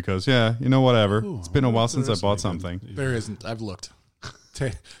eBay because, yeah, you know, whatever. It's been a while since I bought something. There isn't. I've looked.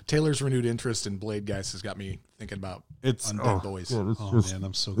 Taylor's renewed interest in Blade Geist has got me thinking about Undead Boys. Oh man,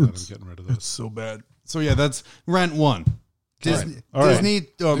 I'm so glad I'm getting rid of this. so bad. So yeah, that's rant one. Disney, All right. Disney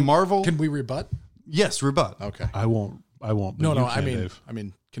Marvel. Can we rebut? Yes, rebut. Okay. I won't. But No, you I can, mean,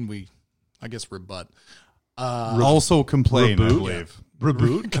 Dave. can we? I guess rebut. Also complain, I Reboot? believe.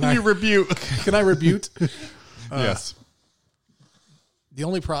 Reboot. Can you rebuke? Can I rebut? Yes. The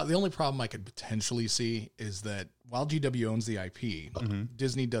only problem I could potentially see is that while GW owns the IP,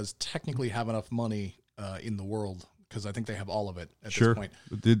 Disney does technically have enough money in the world, because I think they have all of it at this point,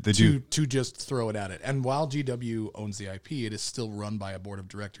 They do. to just throw it at it. And while GW owns the IP, it is still run by a board of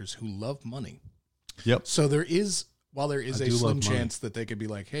directors who love money. Yep. So there is a do slim love money. chance that they could be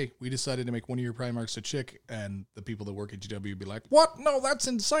like, hey, we decided to make one of your Primarchs a chick, and the people that work at GW would be like, what? No, that's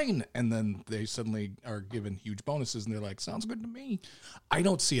insane. And then they suddenly are given huge bonuses, and they're like, sounds good to me. I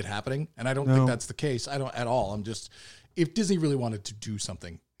don't see it happening, and I don't think that's the case. I don't at all. I'm just, if Disney really wanted to do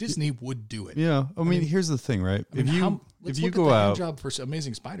something, Disney would do it. Yeah. I mean, here's the thing, right? I mean, If let's you look go at the out, hand job for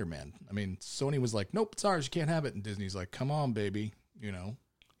Amazing Spider-Man. I mean, Sony was like, nope, it's ours. You can't have it. And Disney's like, come on, baby. You know,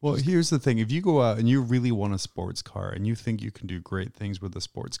 well, here's the thing. If you go out and you really want a sports car and you think you can do great things with a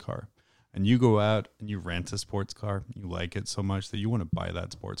sports car, and you go out and you rent a sports car, you like it so much that you want to buy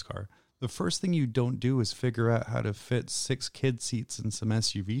that sports car, the first thing you don't do is figure out how to fit 6 kid seats and some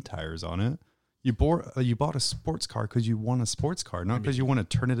SUV tires on it. You bought a sports car because you want a sports car, not because you want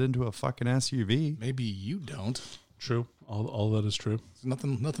to turn it into a fucking SUV. maybe you don't. True. All that is true.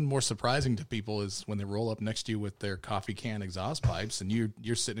 Nothing more surprising to people is when they roll up next to you with their coffee can exhaust pipes, and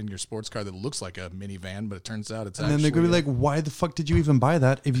you're sitting in your sports car that looks like a minivan, but it turns out it's And actually then they're going to be like, why the fuck did you even buy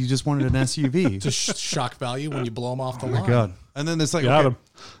that if you just wanted an SUV? it's a shock value when you blow them off the line. God. And then it's like, Got okay, him.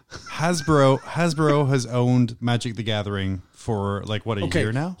 Hasbro has owned Magic the Gathering for like what, a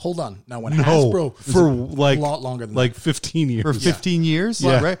year now? Hold on. Now when No, Hasbro for a like lot longer than like 15 years. For 15 years?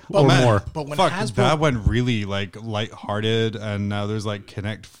 Yeah. Right? Or more. But when Fuck, Hasbro that went really like lighthearted, and now there's like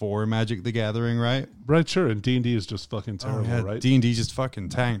Connect 4 Magic the Gathering, right? Right, sure. And D&D is just fucking terrible, right? D&D just fucking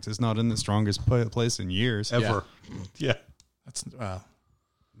tanked. It's not in the strongest place in years. Ever. Yeah. that's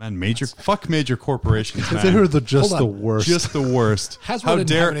Man, major corporations, man. They're just Hold the on. worst. Just the worst. Hasbro How didn't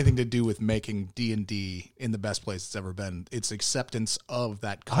dare have anything to do with making D&D in the best place it's ever been. It's acceptance of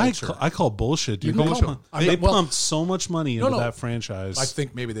that I culture. call bullshit, dude. You They, call- I mean, they well- pumped so much money into no. that franchise. I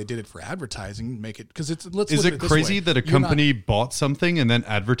think maybe they did it for advertising, make it because it's. Let's Is look at it this crazy way. that a You're not- company bought something and then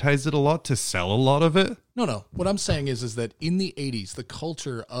advertised it a lot to sell a lot of it? No. What I'm saying is that in the 80s, the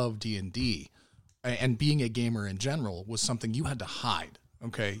culture of D&D and being a gamer in general was something you had to hide.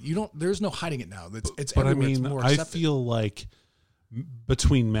 Okay, you don't. There's no hiding it now. It's but I everywhere. mean, it's more I accepted. feel like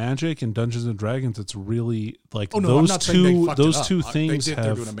between Magic and Dungeons and Dragons, it's really like Oh, no, I'm those not saying they two fucked it those up. two They things did. They're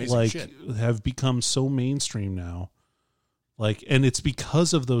have doing amazing like shit. have become so mainstream now. Like, and it's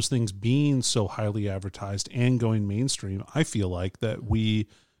because of those things being so highly advertised and going mainstream. I feel like that we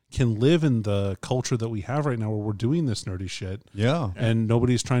can live in the culture that we have right now, where we're doing this nerdy shit, Yeah. and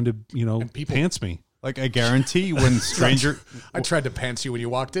nobody's trying to people- pants me. Like, I guarantee when Stranger... I tried to pants you when you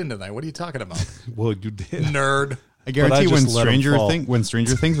walked in tonight. What are you talking about, Well, you did. nerd? I guarantee just when let 'em fall.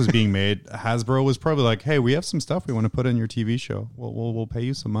 Stranger Things was being made, Hasbro was probably like, "Hey, we have some stuff we want to put in your TV show. We'll pay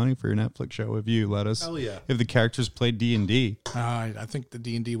you some money for your Netflix show if you let us. Hell yeah. If the characters played D&D." I think the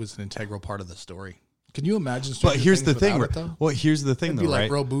D&D was an integral part of the story. Can you imagine? But Stranger here's the Things thing. without it, though? Well, here's the thing, It'd though, be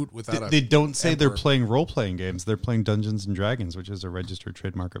like right? Reboot without They a don't say they're emperor. playing role-playing games. They're playing Dungeons and Dragons, which is a registered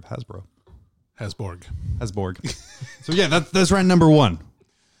trademark of Hasbro. Hasborg. Hasborg. So yeah, that's rant number one.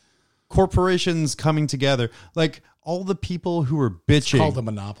 Corporations coming together, like all the people who were bitching. Called a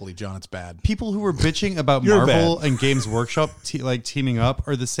monopoly, John. It's bad. People who were bitching about You're Marvel bad. and Games Workshop teaming up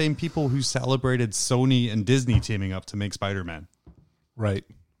are the same people who celebrated Sony and Disney teaming up to make Spider-Man. Right.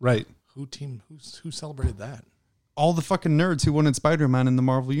 Who celebrated that? All the fucking nerds who wanted Spider-Man in the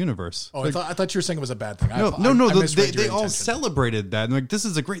Marvel universe. Oh, I thought you were saying it was a bad thing. No, I misread they your all intention. celebrated that. And like, this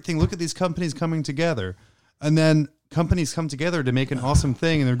is a great thing. Look at these companies coming together. And then companies come together to make an awesome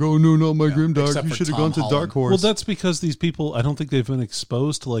thing, and they're going, no, not my Grimdark. except You for should have Tom gone to Holland. Dark Horse. Well, that's because these people, I don't think they've been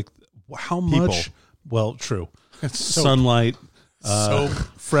exposed to like how much. Well, true. So- Sunlight, so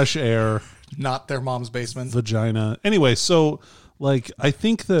fresh air, not their mom's basement. vagina. Anyway, so like I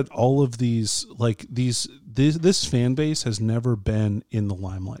think that all of these, like this fan base has never been in the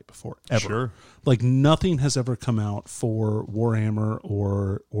limelight before, ever. Sure. Like nothing has ever come out for Warhammer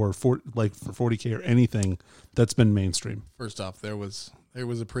or for 40K or anything that's been mainstream. First off, there was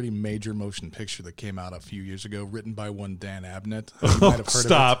a pretty major motion picture that came out a few years ago, written by one Dan Abnett. You might have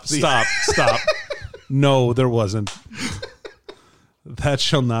heard of it. Stop. No, there wasn't. That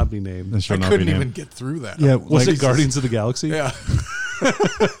shall not be named. That shall I not couldn't be named. even get through that. Yeah, Was like, it Guardians of the Galaxy? Yeah.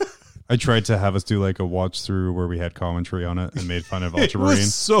 I tried to have us do like a watch through where we had commentary on it and made fun of It was Ultramarine.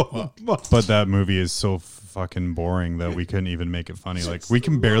 so much. But that movie is so fucking boring that we couldn't even make it funny. Like we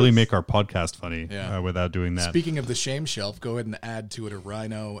can barely make our podcast funny without doing that. Speaking of the shame shelf, go ahead and add to it a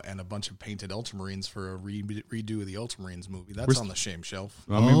rhino and a bunch of painted Ultramarines for a redo of the Ultramarines movie. That's on the shame shelf.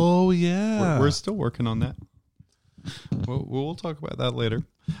 I mean, yeah. we're still working on that. We'll talk about that later.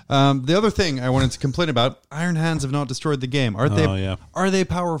 The other thing I wanted to complain about: Iron Hands have not destroyed the game. Are they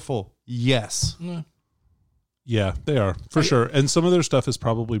powerful? Yes. Yeah, they are for sure. And some of their stuff is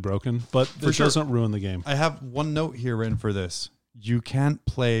probably broken, but it doesn't ruin the game. I have one note here written for this. You can't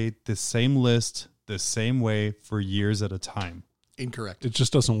play the same list the same way for years at a time. Incorrect. It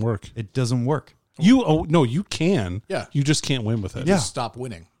just doesn't work. It doesn't work. You can. Yeah. You just can't win with it. Yeah. Just stop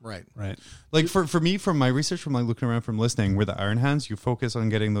winning. Right. Like for me, from my research, from like looking around, from listening, with the Iron Hands, you focus on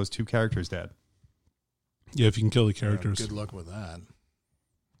getting those 2 characters dead. Yeah, if you can kill the characters. Good luck with that.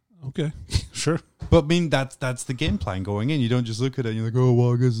 Okay, sure. But I mean, that's the game plan going in. You don't just look at it and you're like, oh,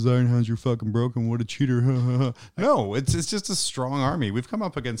 well, I guess his Iron Hands, you're fucking broken. What a cheater. No, it's just a strong army. We've come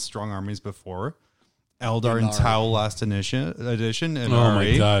up against strong armies before. Eldar and Tau last edition. And Oh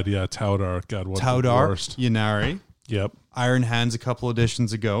my god, yeah, Taudar. God, what the worst. Ynnari. Yep. Iron Hands a couple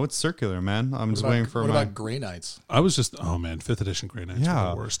editions ago. It's circular, man. I'm just waiting for What about Grey Knights? I was just 5th edition Grey Knights Yeah.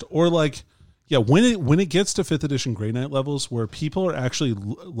 are the worst. Or like, yeah, when it gets to 5th edition Grey Knight levels where people are actually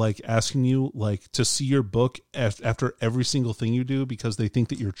like asking you like to see your book after every single thing you do because they think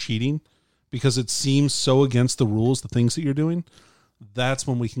that you're cheating because it seems so against the rules, the things that you're doing. That's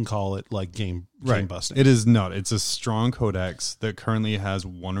when we can call it like game busting. It is not. It's a strong codex that currently has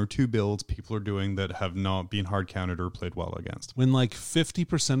 1 or 2 builds people are doing that have not been hard counted or played well against. When like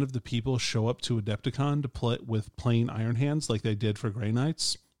 50% of the people show up to Adepticon to play with playing Iron Hands like they did for Grey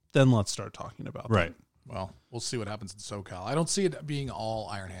Knights, then let's start talking about that. Right. Well, we'll see what happens in SoCal. I don't see it being all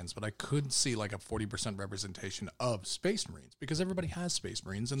Iron Hands, but I could see like a 40% representation of Space Marines because everybody has Space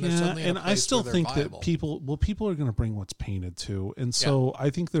Marines, and they're suddenly in a place I still where they're think viable. that people are going to bring what's painted too, and so I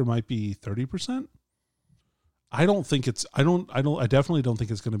think there might be 30%. I definitely don't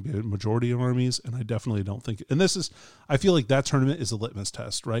think it's going to be a majority of armies, and I definitely don't think. And I feel like that tournament is a litmus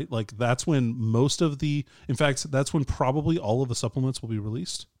test, right? Like that's when that's when probably all of the supplements will be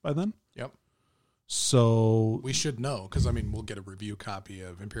released by then. Yep. So We should know because we'll get a review copy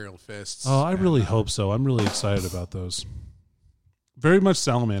of Imperial Fists. Oh, I really hope so. I'm really excited about those. Very much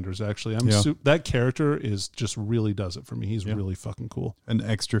Salamanders, actually. That character just really does it for me. He's really fucking cool. An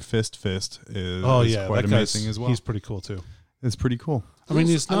extra fist is quite amazing as well. He's pretty cool too. It's pretty cool. I mean,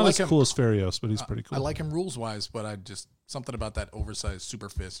 he's not as cool as Farios, but he's pretty cool. I like him rules wise, but something about that oversized super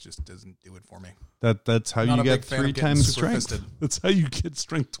fist just doesn't do it for me. That's how Not you a get big fan of 3 getting times super strength. fisted. That's how you get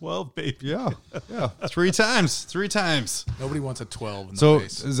strength 12, baby. Yeah. 3 times. Nobody wants a 12 in So the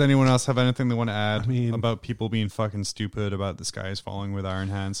face. does anyone else have anything they want to add mean- about people being fucking stupid about the skies falling with Iron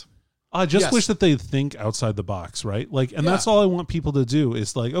Hands? I just Yes. wish that they think outside the box, right? Like, and that's all I want people to do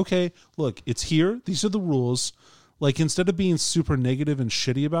is like, okay, look, it's here. These are the rules. Like, instead of being super negative and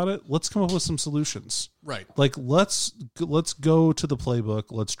shitty about it, let's come up with some solutions. Right. Like, let's go to the playbook.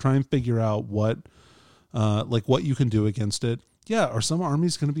 Let's try and figure out what you can do against it. Yeah, are some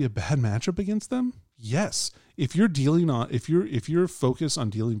armies going to be a bad matchup against them? Yes. If you're if your focus on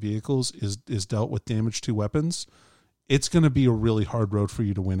dealing vehicles is dealt with damage to weapons, it's going to be a really hard road for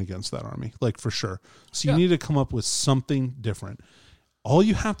you to win against that army, like for sure. So you need to come up with something different. All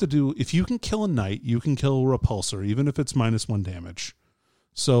you have to do, if you can kill a knight, you can kill a repulsor, even if it's -1 damage.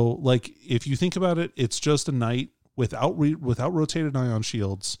 So, like, if you think about it, it's just a knight without rotated ion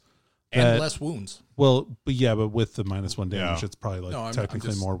shields. And less wounds. Well, but with the -1 damage, it's probably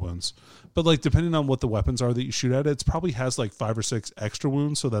technically more wounds. But like, depending on what the weapons are that you shoot at, it probably has like 5 or 6 extra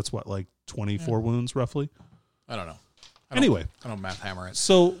wounds. So that's what, like 24 wounds roughly. I don't know. Anyway, I don't math hammer it.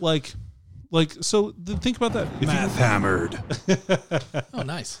 so think about that. If hammered. Oh,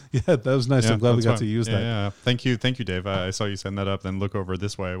 nice. yeah, that was nice. I'm glad we got to use that. Yeah. Thank you, Dave. I saw you send that up, then look over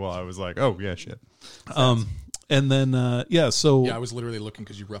this way. Well, I was like, oh yeah, shit. And then so Yeah, I was literally looking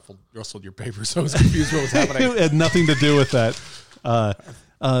because you rustled your paper, so I was confused what was happening. it had nothing to do with that.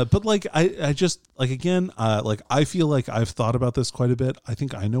 But like I just like again like I feel like I've thought about this quite a bit. I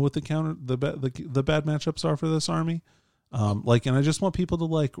think I know what the bad matchups are for this army. And I just want people to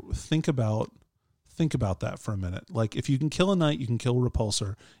like think about that for a minute. Like, if you can kill a knight, you can kill a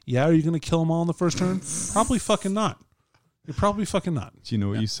repulsor. Yeah, are you going to kill them all in the first turn? Probably fucking not. You're probably fucking not. Do you know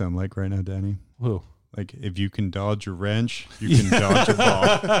what you sound like right now, Danny? Who? Like, if you can dodge a wrench, you can dodge a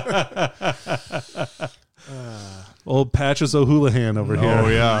ball. Old Patches O'Houlihan over here. Oh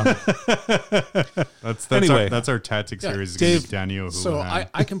yeah, that's Anyway. that's our tactic series. Is Dave, gonna be Danny O'Houlihan. So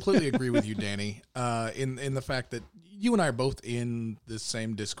I completely agree with you, Danny, in the fact that you and I are both in this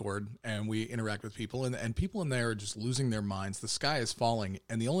same Discord and we interact with people, and people in there are just losing their minds. The sky is falling,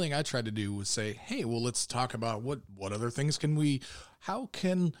 and the only thing I tried to do was say, hey, well, let's talk about what other things how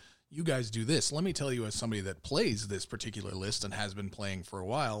can you guys do this? Let me tell you, as somebody that plays this particular list and has been playing for a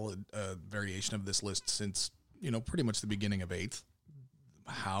while, a variation of this list since, pretty much the beginning of 8th.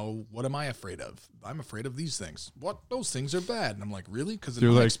 What am I afraid of? I'm afraid of these things. What? Those things are bad. And I'm like, really? Because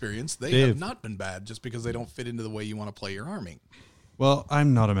in my experience, they have not been bad just because they don't fit into the way you want to play your army. Well,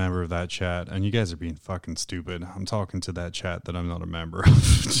 I'm not a member of that chat, and you guys are being fucking stupid. I'm talking to that chat that I'm not a member of.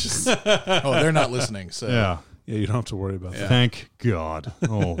 Oh, they're not listening. So Yeah, you don't have to worry about that. Thank God.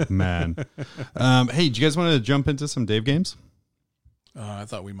 Oh, man. Hey, do you guys want to jump into some Dave games? I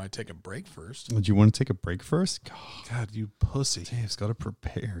thought we might take a break first. Do you want to take a break first? God, you pussy. Dave's got to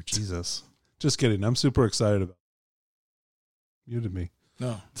prepare. Jesus. Just kidding. I'm super excited about it. Muted me.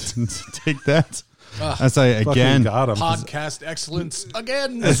 No. Take that. As I again got him. Podcast excellence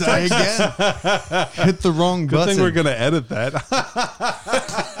again. As I again hit the wrong Good button. thing we're going to edit that.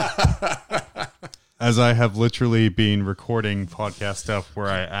 As I have literally been recording podcast stuff where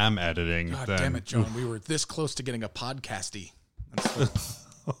I am editing. God damn it, John. We were this close to getting a podcasty.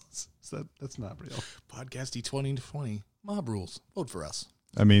 That's not real. Podcasty 2020. Mob rules. Vote for us.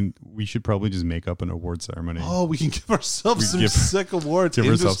 I mean, we should probably just make up an award ceremony. Oh, we can give ourselves We some sick awards. Give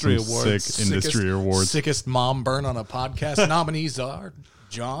ourselves Industry some awards. sick industry awards. Sickest mom burn on a podcast. Nominees are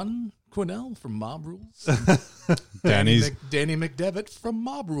John Quinnell from Mob Rules, Danny McDevitt from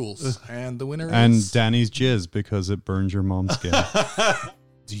Mob Rules, and the winner is Danny's jizz because it burns your mom's skin.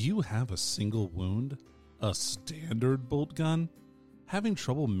 Do you have a single wound? A standard bolt gun? Having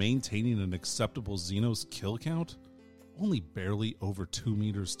trouble maintaining an acceptable Xenos kill count? Only barely over 2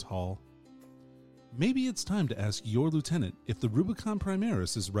 meters tall? Maybe it's time to ask your lieutenant if the Rubicon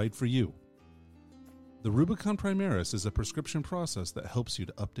Primaris is right for you. The Rubicon Primaris is a prescription process that helps you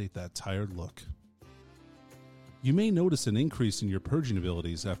to update that tired look. You may notice an increase in your purging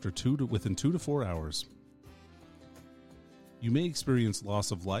abilities within 2 to 4 hours. You may experience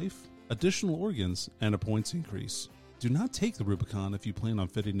loss of life, additional organs, and a points increase. Do not take the Rubicon if you plan on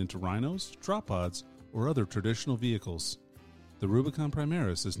fitting into rhinos, drop pods, or other traditional vehicles. The Rubicon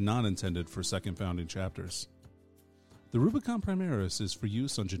Primaris is not intended for second founding chapters. The Rubicon Primaris is for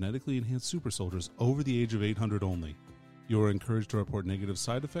use on genetically enhanced super soldiers over the age of 800 only. You are encouraged to report negative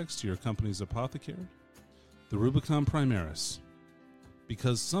side effects to your company's apothecary. The Rubicon Primaris.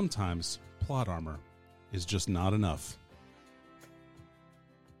 Because sometimes plot armor is just not enough.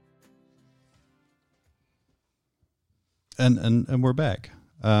 And we're back.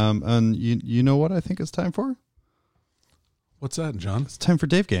 And you know what I think it's time for? What's that, John? It's time for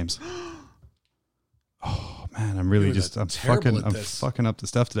Dave games. Oh man, I'm fucking up the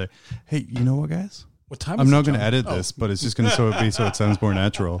stuff today. Hey, you know what, guys? What time I'm is not it, going to John? edit this, but it's just going to be so it sounds more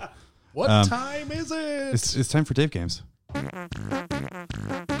natural. What time is it? It's time for Dave games.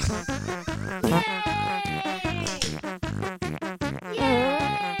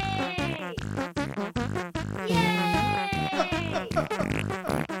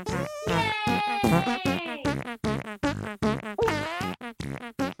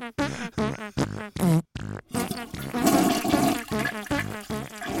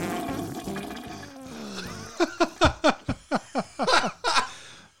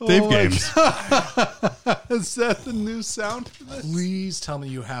 Dave games. Is that the new sound for this? Please tell me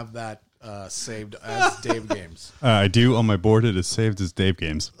you have that saved as Dave Games. I do on my board. It is saved as Dave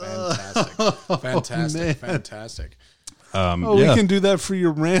games. Fantastic. Fantastic. We can do that for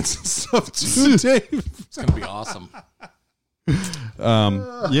your rants and stuff too, Dave. It's going to be awesome.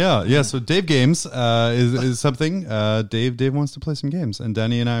 Yeah. So Dave games is something. Dave wants to play some games, and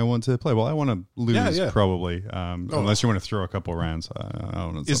Danny and I want to play. Well, I want to lose probably, unless you want to throw a couple rounds. I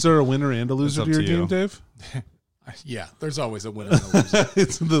don't know. Is there a winner and a loser up to your to you. game, Dave? Yeah, there's always a winner and a loser.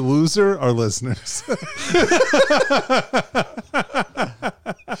 It's the loser, our listeners.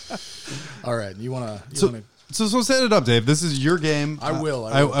 All right, you want to... So set it up, Dave. This is your game. I will.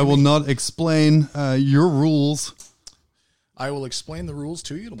 I will not explain your rules. I will explain the rules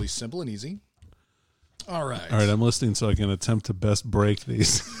to you. It'll be simple and easy. All right. All right, I'm listening so I can attempt to best break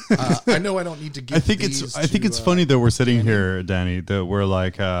these. I know I don't need to give I think it's funny that we're sitting here, Danny, that we're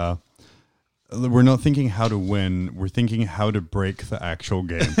like We're not thinking how to win. We're thinking how to break the actual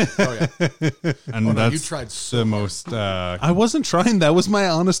game. Oh yeah. And Oh, no, that's you tried so the hard. most. I wasn't trying. That was my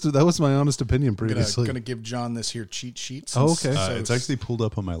honest opinion previously. Gonna give John this here cheat sheet. Oh, since- okay. so it's actually pulled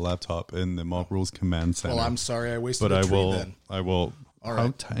up on my laptop in the Mock Rules Command Center. Well, I'm sorry I wasted but a I tree will. then. I will. All How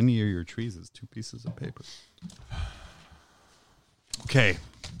right. tiny are your trees? It's 2 pieces of paper. Okay.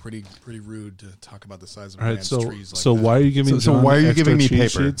 Pretty rude to talk about the size of All a right, man's so trees like so that. why are you giving? So John why are you extra giving me cheat paper?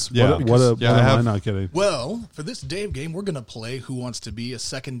 sheets? Yeah, what because- am I not getting? Well, for this Dave game, we're going to play Who Wants to Be a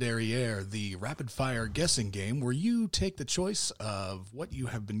Secondary Heir, the rapid-fire guessing game where you take the choice of what you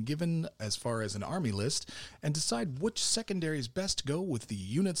have been given as far as an army list and decide which secondaries best go with the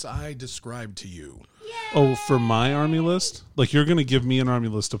units I described to you. Oh, for my army list, like you're going to give me an army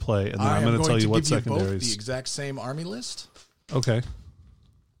list to play, and then I'm going to tell you what give you both the secondaries. exact same army list, Okay.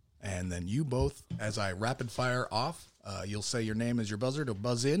 and then you both, as I rapid-fire off, you'll say your name as your buzzer to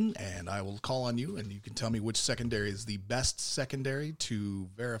buzz in, and I will call on you, and you can tell me which secondary is the best secondary to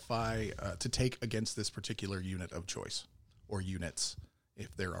verify, to take against this particular unit of choice, or units,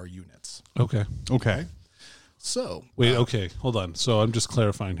 if there are units. Okay. Okay. So, Wait. Okay. Hold on. So I'm just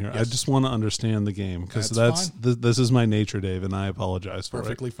clarifying here. I Yes. just want to understand the game because That's this is my nature, Dave, and I apologize for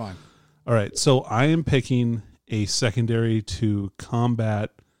perfectly it. fine. All right. So I am picking a secondary to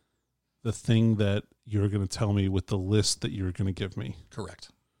combat the thing that you're going to tell me with the list that you're going to give me. Correct.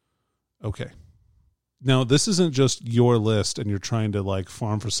 Okay. Now, this isn't just your list and you're trying to like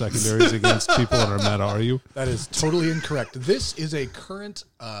farm for secondaries against people in our meta, are you? That is totally incorrect. This is a current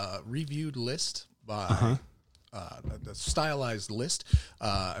reviewed list by a stylized list.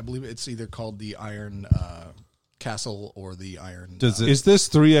 I believe it's either called the Iron Castle or the Iron. Is this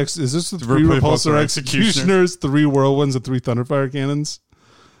 3x? Is this the 3 repulsor executioners, 3 whirlwinds, and 3 thunderfire cannons?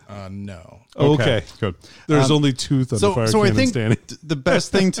 No. Okay. Good. There's only 2 thunderfire So I cannons think standing. the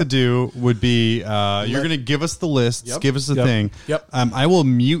best thing to do would be you're going to give us the lists, Yep. give us the Yep. thing. Yep. I will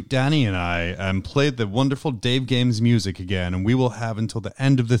mute Danny and I play the wonderful Dave Games music again, and we will have until the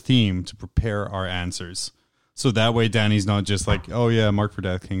end of the theme to prepare our answers. So that way Danny's not just like, oh yeah, Mark for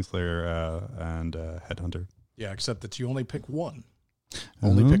Death, Kingslayer, and Headhunter. Yeah, except that you only pick one.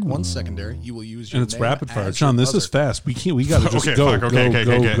 Only pick one secondary. You will use your And it's name rapid fire. as John, your this is buzzer. fast. We got to just Okay, go, fuck. Okay,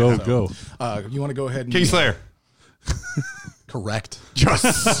 go. You want to go ahead and Kingslayer. correct.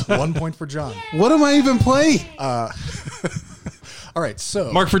 Yes. 1 point for John. What am I even playing? All right,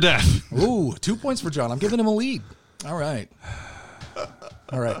 so Mark for Death. Ooh, 2 points for John. I'm giving him a lead. All right.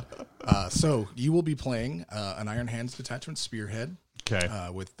 All right. So you will be playing an Iron Hands Detachment Spearhead Okay.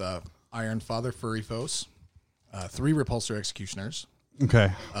 with Iron Father Furry Foes, 3 Repulsor Executioners,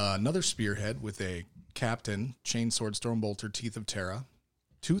 Okay. another Spearhead with a Captain, Chainsword Stormbolter, Teeth of Terra,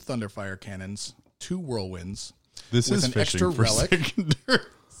 2 Thunderfire Cannons, 2 Whirlwinds, This with is an fishing extra for relic. secondary.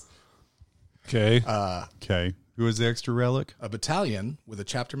 Okay. Okay. Who is the extra relic? a battalion with a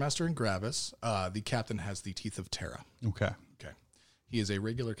Chapter Master and Gravis. The Captain has the Teeth of Terra. Okay. Okay. He is a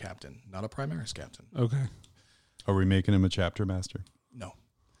regular captain, not a Primaris captain. Okay. Are we making him a chapter master? No.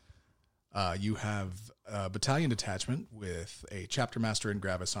 You have a battalion detachment with a Chapter Master and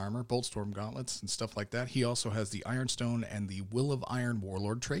Gravis armor, Boltstorm gauntlets, and stuff like that. He also has the Ironstone and the Will of Iron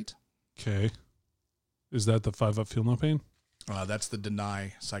Warlord trait. Okay. Is that the 5-up feel no pain? That's the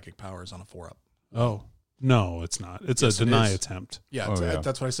deny psychic powers on a 4-up. Oh. No, it's not. It's Yes, a it deny is. attempt. Yeah, Oh, yeah.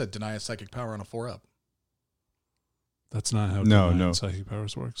 that's what I said. Deny a psychic power on a 4-up. That's not how No, deny no. and psychic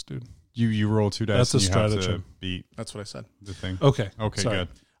powers works, dude. You roll 2 dice That's a and you have to stratagem. beat That's what I said. the thing. Okay. Okay, Sorry. good.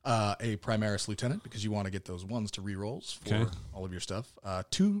 A Primaris Lieutenant, because you want to get those ones to rerolls for Okay. all of your stuff.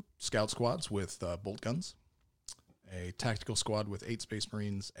 2 Scout Squads with bolt guns. A Tactical Squad with 8 Space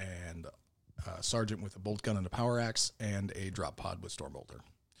Marines and a Sergeant with a bolt gun and a power axe, and a drop pod with Stormbolter.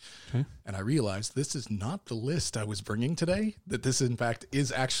 Okay. And I realized this is not the list I was bringing today, that this, in fact,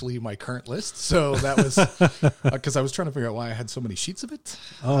 is actually my current list. So that was because I was trying to figure out why I had so many sheets of it.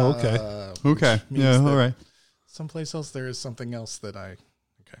 Oh, okay. Okay. means Yeah, that all right. Someplace else there is something else that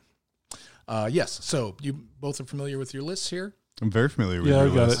okay. Yes, so you both are familiar with your lists here. I'm very familiar with Yeah, I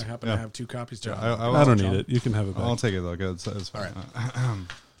your got list. I happen to have 2 copies. John. I don't need it. You can have it back. I'll take it. Though. It's fine.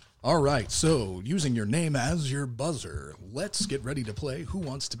 All right, so using your name as your buzzer, let's get ready to play Who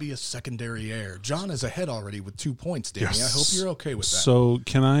Wants to Be a Secondary Heir. John is ahead already with 2 points, Danny. Yes. I hope you're okay with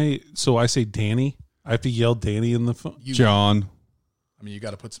that. So I say Danny. I have to yell Danny in the phone. John. I mean, you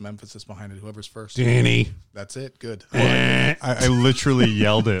got to put some emphasis behind it. Whoever's first. Danny. That's it. Good. I literally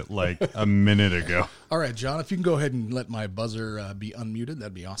yelled it like a minute ago. All right, John, if you can go ahead and let my buzzer be unmuted,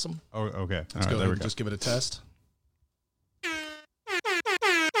 that'd be awesome. Oh, okay. All Let's right, go there ahead we and go. just give it a test.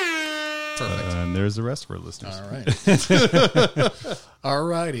 Perfect. And there's the rest of our listeners. All right. All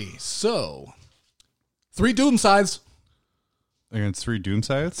righty. So 3 Doom Scythes. Against 3 Doom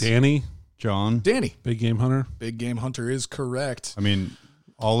Scythes? Danny, John. Danny. Big Game Hunter. Big Game Hunter is correct. I mean,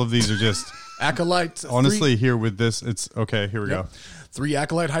 all of these are just... Acolyte. Honestly, here with this, it's... Okay, here we go. 3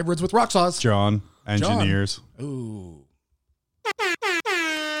 Acolyte hybrids with rock saws. John. Engineers. Ooh.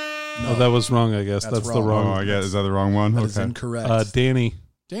 Oh, that was wrong, I guess. That's the wrong. wrong. Oh, I guess. Is that the wrong one? That is Okay. incorrect. Danny,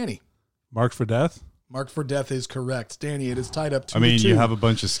 Danny. Marked for Death. Marked for Death is correct. Danny, it is tied up 2-2. I mean, you have a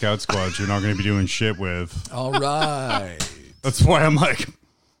bunch of scout squads you're not going to be doing shit with. All right. That's why I'm like...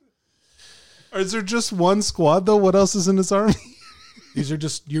 Is there just one squad, though? What else is in his army? These are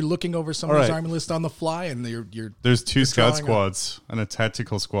just, you're looking over somebody's right. army list on the fly, and you're There's 2 scout drawing squads and a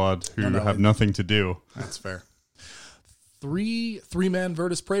tactical squad who No, have nothing to do. That's fair. 3-man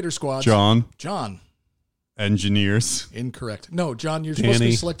Virtus Praetor squads. John. Engineers. Incorrect. No, John, you're supposed to be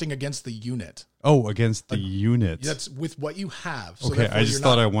Danny. selecting against the unit. Oh, against the unit. That's with what you have. So Okay, therefore I just you're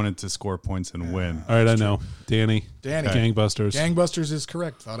thought not- I wanted to score points and win. All right, I know. Danny. Danny. Gangbusters. Gangbusters is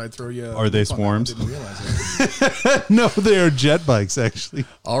correct. Thought I'd throw you. Are they swarms? Didn't realize it. No, they are jet bikes, actually.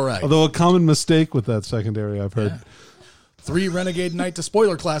 All right. Although a common mistake with that secondary, I've heard. 3 Renegade Knight to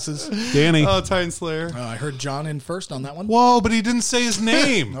spoiler classes. Danny. Oh, Titan Slayer. I heard John in first on that one. Whoa, but he didn't say his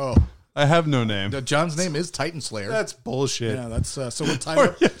name. Oh, I have no name. John's name is Titan Slayer. That's bullshit. yeah, that's so we're tied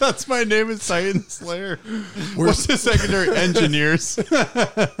up. Yeah, that's my name is Titan Slayer. What's the secondary? Engineers.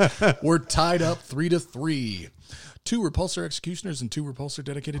 We're tied up 3-3. 2 Repulsor Executioners and 2 Repulsor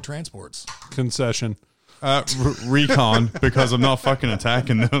Dedicated Transports. Concession. Recon, because I'm not fucking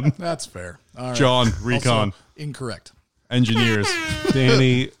attacking them. That's fair. All right. John, Recon. Also, incorrect. Engineers.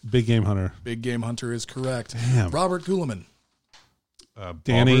 Danny, Big Game Hunter. Big Game Hunter is correct. Damn. Robert Guliman.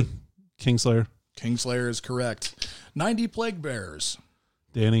 Danny, Bobber. Kingslayer. Kingslayer is correct. 90 Plague Bearers.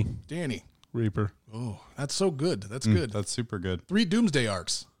 Danny, Danny. Reaper. Oh, that's so good. That's good. That's super good. 3 Doomsday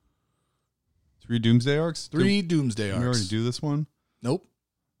Arcs. 3 Doomsday Arcs? 3 Doomsday Did we already Arcs. do this one? Nope.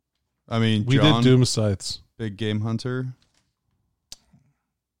 I mean, We John, did Doom Scythes. Big Game Hunter.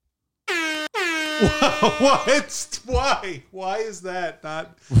 What? Why? Why is that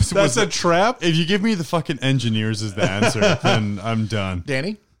not? That's a trap? If you give me the fucking engineers as the answer, then I'm done.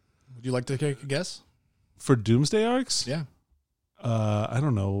 Danny, would you like to take a guess? For Doomsday Arcs? Yeah. I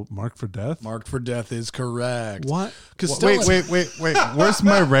don't know. Marked for Death? Marked for Death is correct. What? Wait. Where's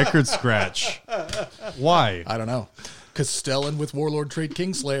my record scratch? Why? I don't know. Castellan with Warlord trait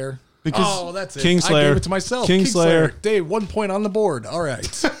Kingslayer. Because That's it. Kingslayer. I gave it to myself. Kingslayer. Dave, 1 point on the board. All right.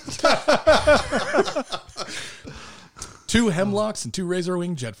 2 Hemlocks and 2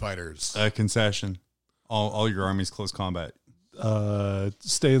 Razorwing jet fighters. concession. All your army's close combat.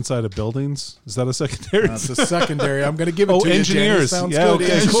 Stay inside of buildings? Is that a secondary? That's a secondary. I'm going to give it Oh, to you. engineers. Danny. Sounds Yeah, good.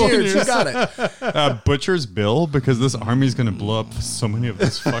 okay, cool. Engineers. You got it. Butcher's Bill, because this army's going to blow up so many of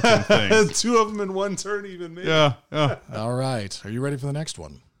these fucking things. 2 of them in one turn, even maybe. Yeah. All right. Are you ready for the next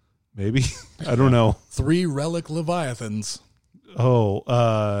one? Maybe. I don't know. 3 Relic Leviathans.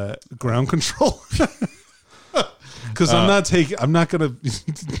 Oh, ground control. Because I'm not going to.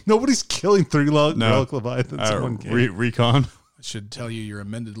 Nobody's killing 3 Relic Leviathans in one game. Recon. I should tell you your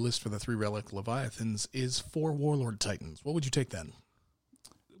amended list for the 3 Relic Leviathans is 4 Warlord Titans. What would you take then?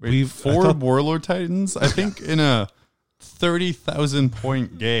 Wait, 4 Warlord Titans? I think in a 30,000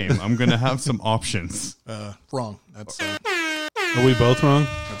 point game, I'm going to have some options. Wrong. That's Are we both wrong?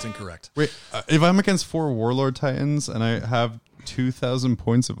 incorrect. Wait, if I'm against 4 Warlord Titans and I have 2,000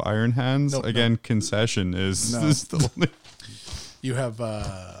 points of Iron Hands, Nope, again, concession is the only... You have,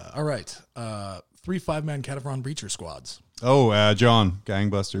 all right, 3 5-man Catavron Breacher squads. Oh, John,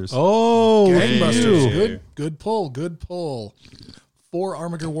 Gangbusters. Oh, Gangbusters. Good pull. Good pull. 4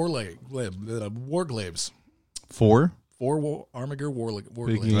 Armiger Warglaves. 4? 4 Armiger Big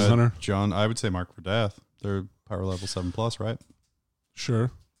Warglaves. Game Hunter. John, I would say Mark for Death. They're power level 7+, right?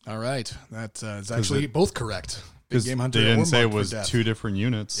 Sure. All right. That is actually both correct. Big Game Hunter. They didn't or say it Marked for was Death. 2 different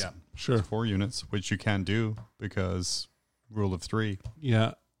units. Yeah. Sure. 4 units, which you can't do because rule of 3.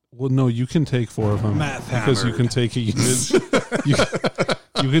 Yeah. Well, no, you can take 4 of them because you can take a unit. you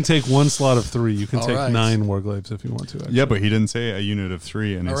can take 1 slot of 3. You can All take right. 9 Warglaves if you want to. Actually. Yeah, but he didn't say a unit of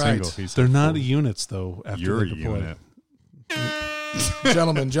 3 in a All right. single. He said They're not 4. units though. After Your they deploy. unit.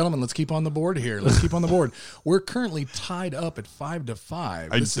 Gentlemen, let's keep on the board here. Let's keep on the board. We're currently tied up at 5-5.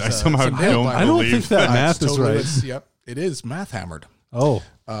 I This is, somehow some nail don't biter. I don't believe think that that. math is Totally right. Yep, it is math hammered. Oh,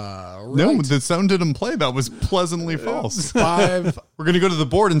 No, Right. the sound didn't play. That was pleasantly false. 5. We're going to go to the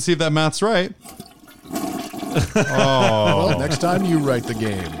board and see if that math's right. Well, next time you write the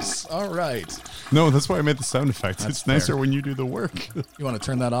games. All right. No, that's why I made the sound effect. That's It's nicer fair. when you do the work. You want to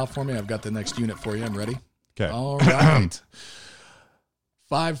turn that off for me? I've got the next unit for you. I'm ready. Okay. All right.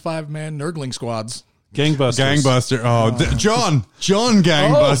 5 5-man Nurgling squads. Gangbusters. John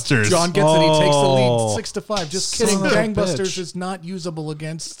Gangbusters. John gets it. He takes the lead 6-5. Just kidding. Son of a Gangbusters bitch. is not usable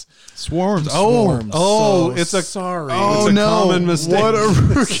against Swarms. swarms. Oh, So it's a- sorry. Oh, It's a no. common mistake. What a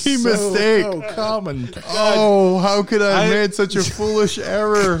rookie mistake. So common. Oh, how could I have made such a foolish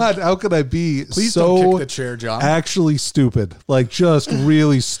error? God, how could I be Please so don't kick the chair, John. actually stupid? Like, just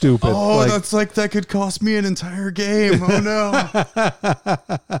really stupid. Oh, like, that's like that could cost me an entire game. Oh, no.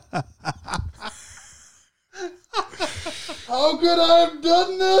 How could I have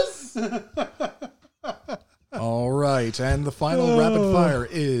done this? All right, and the final rapid fire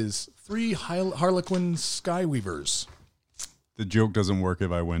is 3 Harlequin Skyweavers. The joke doesn't work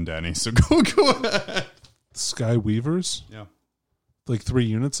if I win, Danny, so go ahead. Sky Weavers? Yeah. Like 3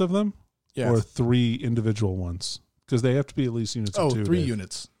 units of them? Yeah. Or 3 individual ones? Because they have to be at least units of 2. 3 Dave.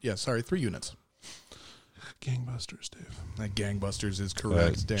 units. Yeah, sorry, 3 units. Gangbusters, Dave. That Gangbusters is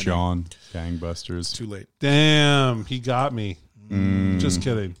correct, Danny. John Gangbusters. Too late. Damn, he got me. Just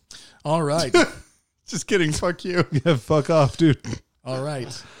kidding. All right. Just kidding. Fuck you. Yeah, fuck off, dude. All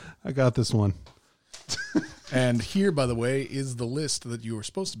right. I got this one. And here, by the way, is the list that you were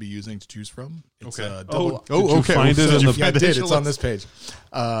supposed to be using to choose from. It's double. Did you find it in the Yeah, I did. It's on this page.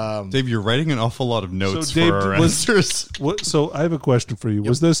 Dave, you're writing an awful lot of notes So, Dave, for our answers. What? So I have a question for you.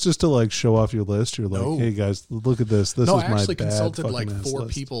 Was this just to like show off your list? You're like, No. hey guys, look at this. This No, is I my actually bad consulted fucking like ass 4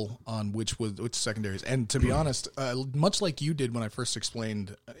 list. people on which secondaries. And to be honest, much like you did when I first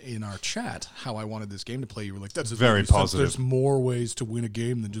explained in our chat how I wanted this game to play, you were like, "That's Very positive. There's more ways to win a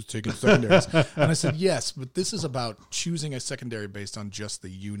game than just taking secondaries." And I said, "Yes, but this is about choosing a secondary based on just the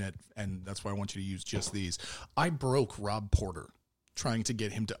unit, and that's why I want you to use just these." I broke Rob Porter trying to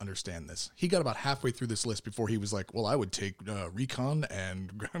get him to understand this. He got about halfway through this list before he was like, "Well, I would take recon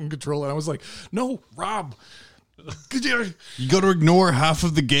and ground control," and I was like, "No, Rob." You got to ignore half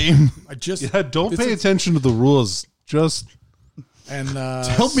of the game. I just Yeah, don't this pay is- attention to the rules. Just and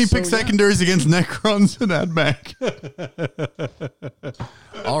Help me pick secondaries against Necrons and AdMac.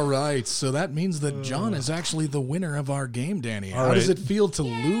 All right, so that means that John is actually the winner of our game, Danny. How right. does it feel to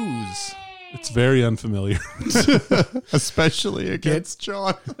lose? it's very unfamiliar. Especially against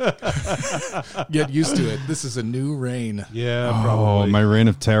John. Get used to it. This is a new reign. Yeah, Oh, probably. my reign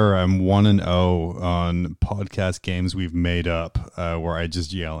of terror. I'm 1-0 on podcast games we've made up where I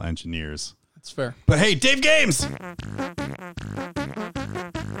just yell engineers. That's fair. But hey, Dave Games!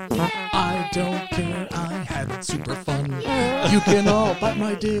 I don't care. I had super fun. You can all bite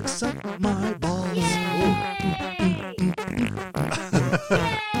my dick, suck my balls.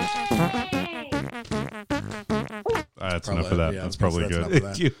 That's Probably, enough of that. yeah, That's I was probably gonna say good. that's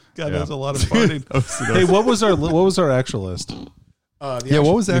enough of that. You God, Yeah. that's a lot of farting. Hey, what was our actual list? Yeah,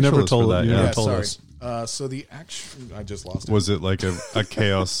 what was the You actual never list for told- that? you Yeah. never Yeah, told sorry. us. So the actual, I just lost it. Was it like a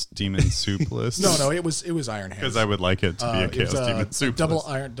Chaos Demon Soup list? No, it was Iron Hands. Because I would like it to be a It was Chaos Demon Soup double list.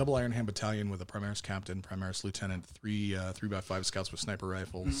 Iron Hand battalion with a Primaris captain, Primaris lieutenant, 3x5 scouts with sniper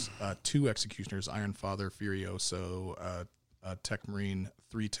rifles, 2 executioners, Iron Father, Furioso, Tech Marine,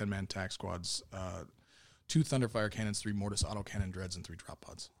 3 10-man tac squads, 2 Thunderfire cannons, 3 Mortis autocannon dreads, and 3 drop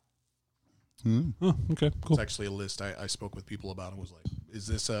pods. Oh, okay, cool. It's actually a list I spoke with people about and was like, is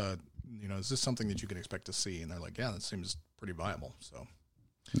this something that you can expect to see? And they're like, yeah, that seems pretty viable. So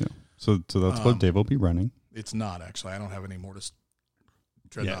So that's what Dave will be running. it's not actually. I don't have any Mortis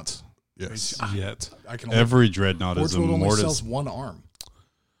dreadnoughts. Yes. Yet. I can only, Every dreadnought is a Forge World only Mortis. sells 1 arm.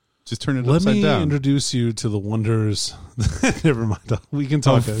 Just turn it Let upside me down. introduce you to the wonders. Never mind. We can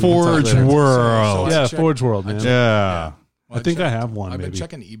talk. we can talk Forge later. World. So I Yeah, checked- Forge World, man. Yeah. Well, I think I checked- have one, I've been maybe.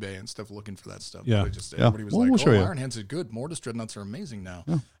 checking eBay and stuff looking for that stuff. Yeah. But just, Yeah. everybody was Well, like, we'll show you. Iron Hands are good. Mortis dreadnoughts are amazing now.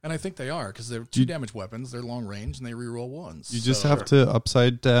 And I think they are because they're 2 damage weapons. They're long range and they reroll 1s. You just have to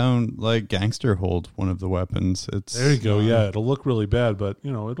upside down, like, gangster hold one of the weapons. It's There you go. Yeah, it'll look really bad, but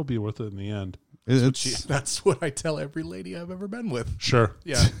it'll be worth it in the end. It's That's what I tell every lady I've ever been with. Sure.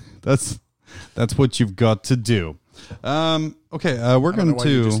 Yeah. that's what you've got to do. Okay, we're I don't know going why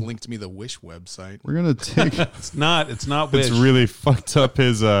you just to linked me the Wish website. we're going to take. It's not. Wish. It's really fucked up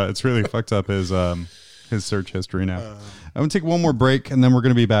his. It's really fucked up his search history now. I'm gonna take one more break, and then we're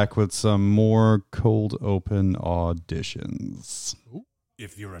gonna be back with some more cold open auditions.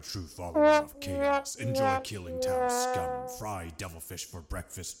 If you're a true follower of chaos, enjoy killing town scum, fry devilfish for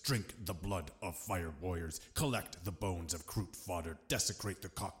breakfast, drink the blood of fire warriors, collect the bones of Kroot fodder, desecrate the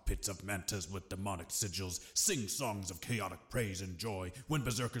cockpits of mantas with demonic sigils, sing songs of chaotic praise and joy, when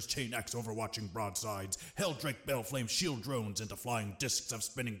berserkers chain axe overwatching broadsides, Helldrake Bellflame shield drones into flying discs of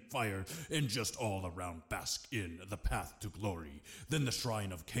spinning fire, and just all around bask in the path to glory, then the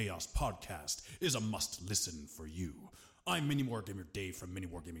Shrine of Chaos podcast is a must-listen for you. I'm Mini Wargamer Dave from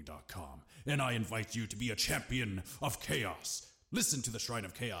MiniWargaming.com, and I invite you to be a champion of chaos. Listen to the Shrine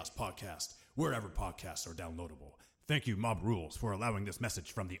of Chaos podcast, wherever podcasts are downloadable. Thank you, Mob Rules, for allowing this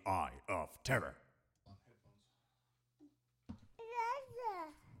message from the Eye of Terror.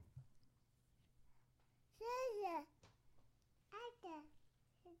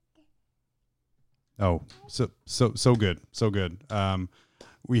 Oh, so good. So good.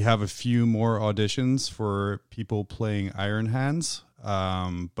 We have a few more auditions for people playing Iron Hands,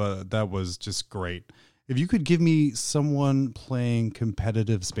 but that was just great. If you could give me someone playing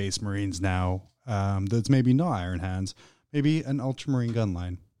competitive Space Marines now, that's maybe not Iron Hands, maybe an Ultramarine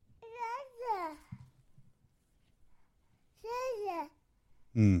Gunline.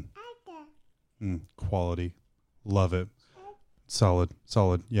 Quality. Love it. Solid.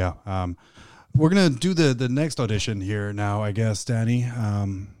 Yeah. We're going to do the next audition here now, I guess, Danny.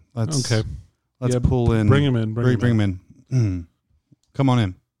 Let's pull in. Bring him in. Bring him in. Come on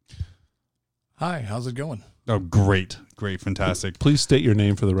in. Hi, how's it going? Oh, great. Fantastic. Please state your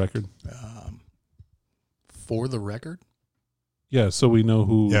name for the record. For the record? Yeah, so we know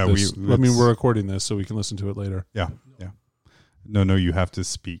who. Yeah, we're recording this so we can listen to it later. Yeah. No, you have to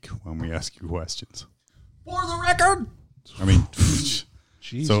speak when we ask you questions. For the record? I mean,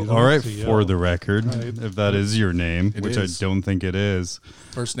 Jeez, so, all right, for the record, if that is your name, which I don't think it is.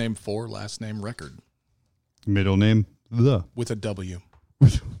 First name for, last name record. Middle name, the. With a W.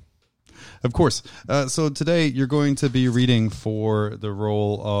 Of course. So today you're going to be reading for the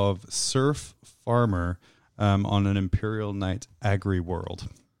role of Surf Farmer on an Imperial Knight Agri World.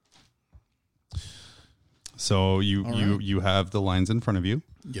 So you have the lines in front of you.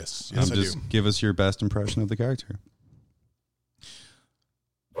 Yes, I do. Give us your best impression of the character.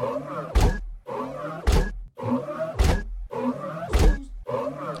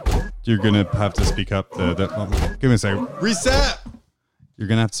 You're gonna have to speak up. Give me a second. Reset. You're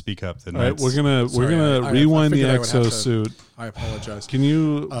gonna have to speak up. All right, we're gonna rewind the exosuit. I apologize. Can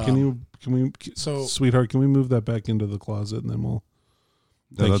we, sweetheart? Can we move that back into the closet and then we'll?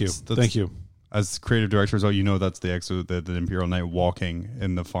 Thank you. As creative director as well, you know that's the Imperial Knight walking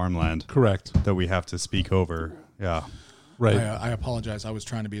in the farmland. Correct. That we have to speak over. Yeah. Right. I apologize. I was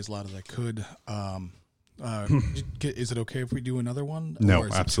trying to be as loud as I could. Is it okay if we do another one? No,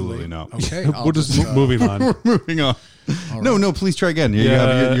 absolutely not. Okay. We're just moving on. We're moving on. Right. No, please try again. You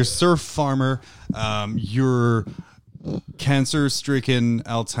have your surf farmer, your cancer-stricken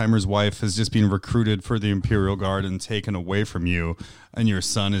Alzheimer's wife has just been recruited for the Imperial Guard and taken away from you, and your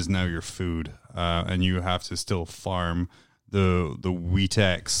son is now your food, and you have to still farm the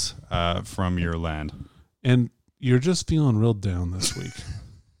Wheatex from your land. And you're just feeling real down this week.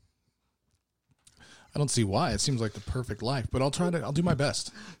 I don't see why. It seems like the perfect life, but I'll do my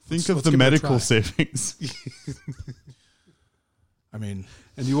best. Think of the medical savings. I mean,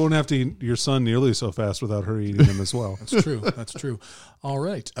 and you won't have to eat your son nearly so fast without her eating him as well. That's true. All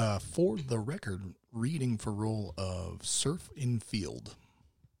right. For the record, reading for role of Surf in Field.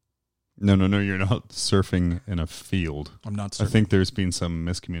 No, you're not surfing in a field. I'm not surfing. I think there's been some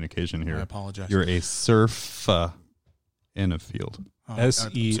miscommunication here. I apologize. You're a surf in a field.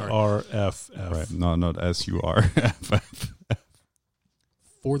 SERFF. Right, not SURFF.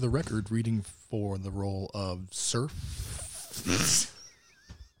 For the record, reading for the role of Surf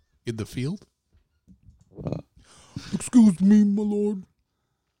in the Field. Excuse me, my lord.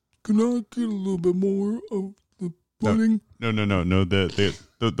 Can I get a little bit more of the pudding? No.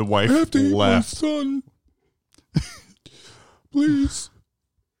 The wife I have to eat my left. son. Please.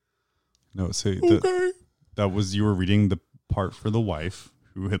 No, see, Okay. that was, you were reading the part for the wife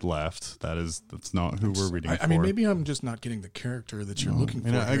who had left. That's not who we're reading for. I mean, maybe I'm just not getting the character that you're looking for.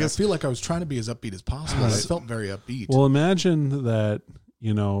 I guess I feel like I was trying to be as upbeat as possible. I felt very upbeat. Well, imagine that,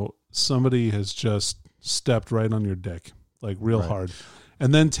 somebody has just stepped right on your dick, like real hard,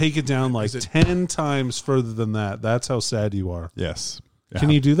 and then take it down like 10 times further than that. That's how sad you are. Yes. Yeah. Can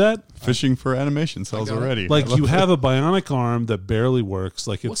you do that? Fishing for animation cells already. Like you have a bionic arm that barely works.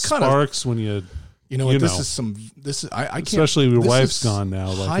 Like it sparks when you... You know what? I can't. Especially your wife's gone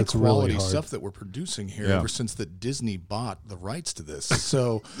now. Like high it's quality really hard. stuff that we're producing here ever since that Disney bought the rights to this.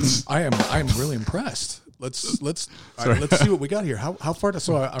 So I am really impressed. Let's see what we got here. How far?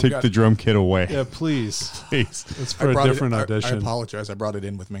 Take the drum kit away. Yeah, please. It's for a different audition. I apologize. I brought it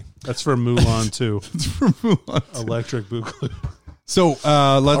in with me. That's for Mulan too. It's for Mulan. Electric Boogaloo. So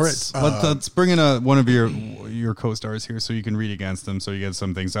let's bring in one of your co-stars here so you can read against them, so you get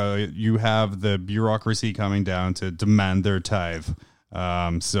some things. You have the bureaucracy coming down to demand their tithe.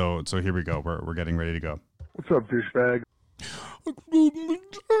 So here we go. We're getting ready to go. What's up, douchebag?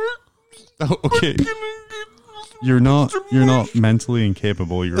 Oh, okay. You're not mentally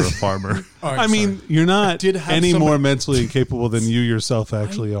incapable. You're a farmer. All right, I mean, sorry. you're not did have any somebody- more mentally incapable than you yourself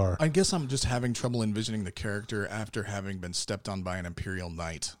actually are. I guess I'm just having trouble envisioning the character after having been stepped on by an Imperial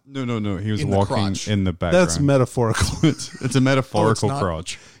Knight. No. He was In the walking crotch. in the background. That's metaphorical. it's a metaphorical not?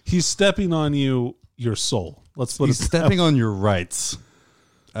 crotch. He's stepping on your soul. Let's put He's it stepping on your rights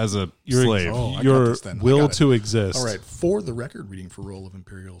as a slave. Oh, I got your this then. I will got it. to exist. All right, for the record, reading for Role of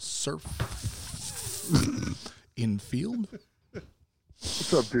Imperial Surf in field.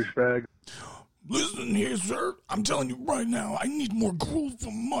 What's up, douchebag? Listen here, sir. I'm telling you right now, I need more gruel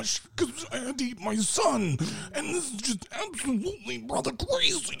for mush because I had to eat my son, and this is just absolutely brother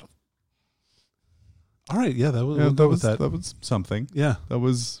crazy. All right, yeah, that was Yeah, we'll go with that. that was something. Yeah, That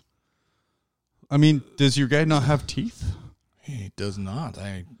was. I mean, does your guy not have teeth? He does not.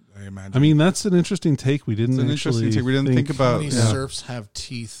 I imagine. I mean that's an interesting take. We didn't It's an actually interesting take. We didn't think how about. many Yeah. serfs have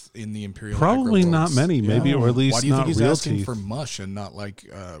teeth in the Imperial? Probably not necropods? many, maybe, or at least Why do you not think he's real asking teeth. for mush and not like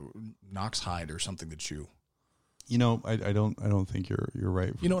Nox hide or something to chew? You know, I don't think you're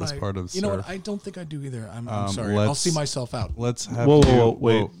right. You know what? as part of you know what? surf. I don't think I do either. I'm sorry. I'll let's- see myself out. Let's have. Whoa, you-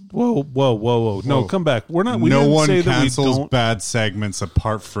 whoa, whoa! No, Whoa. come back. We're not. We no didn't one say that we cancels don't. bad segments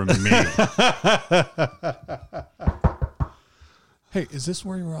apart from me. Hey, is this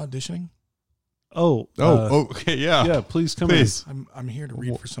where you were auditioning? Oh, Okay, yeah. yeah. Please come Please. I'm here to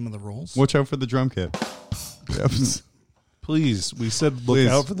read for some of the roles. Watch out for the drum kit. Yep. in. Please, we said look Please.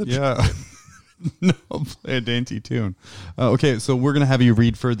 out for the. Yeah. No, play a dainty tune. Okay, so we're gonna have you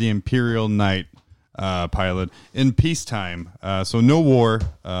read for the Imperial Knight pilot in peacetime. So no war,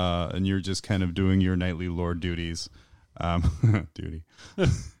 and you're just kind of doing your knightly lord duties. Duty.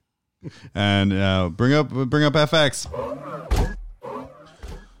 And bring up FX.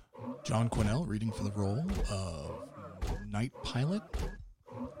 John Quinnell reading for the role of Knight Pilot.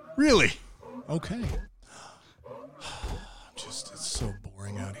 Really? Okay. It's so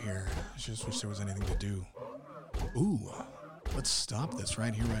boring out here. I just wish there was anything to do. Ooh, let's stop this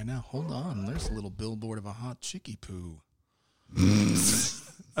right here, right now. Hold on. There's a little billboard of a hot chickie poo.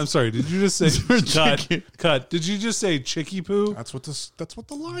 I'm sorry. Did you just say cut? Did you just say chicky poo? That's what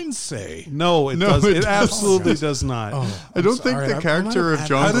the lines say. No, it No, does. it It doesn't. absolutely does not. I don't think the character of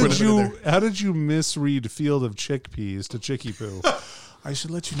John How did you misread Field of Chickpeas to chicky poo? I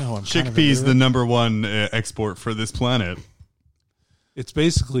should let you know. I'm Chickpeas, the number one export for this planet. It's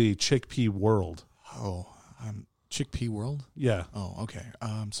basically Chickpea World. Chickpea World. Yeah, Oh, okay.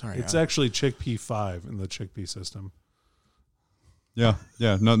 I'm sorry. it's actually Chickpea 5 in the chickpea system. Yeah.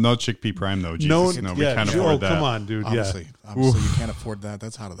 Not Chickpea Prime though. Jesus, we can't afford that. Come on, dude. obviously you can't afford that.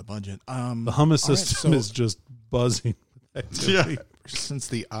 That's out of the budget. The hummus all right, system so- is just buzzing. Yeah. Since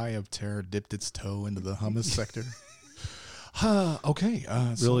the Eye of Terror dipped its toe into the hummus sector. Okay.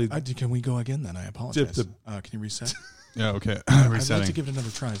 Really? Can we go again then? I apologize. Dip Can you reset? Yeah. Okay. I'd like Resetting. to give it another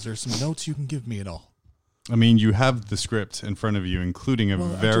try. Is there some notes you can give me at all? I mean, you have the script in front of you, including a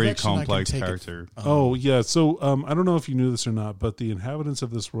Well, a very direction I can complex take it. character. Oh yeah. So I don't know if you knew this or not, but the inhabitants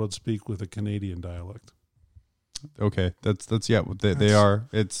of this world speak with a Canadian dialect. Okay, that's they are.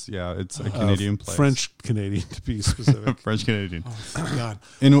 It's a Canadian place. French Canadian to be specific. French Canadian. Oh, thank God.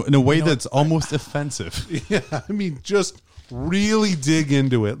 In a way You know that's almost offensive. Yeah, I mean, just really dig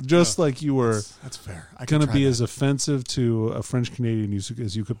into it, just like you were That's fair. I going can to try be that. as offensive to a French Canadian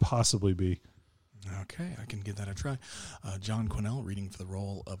as you could possibly be. Okay, I can give that a try. John Quinnell reading for the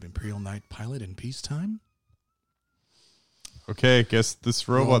role of Imperial Knight Pilot in Peacetime. Okay, guess this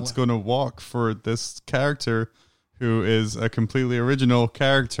robot's going to walk for this character who is a completely original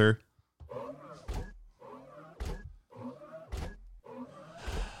character.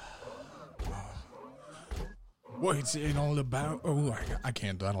 What's it all about? Oh, I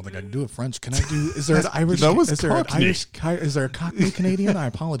can't. I don't think I can do it French. Can I do? Is there an Irish? That was is there an Cockney. Irish? Is there a Cockney Canadian? I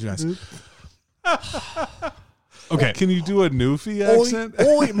apologize. Okay, Can you do a Newfie accent?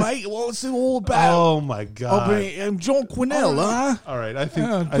 Oi, mate, what's it all about? Oh my god! I'm John Quinnell, huh? All right, I think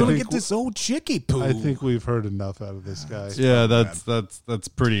I'm I gonna think get this old chickie poo. I think we've heard enough out of this guy. yeah, that's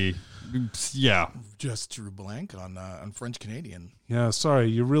pretty. Yeah, just drew blank on French Canadian. Yeah, sorry,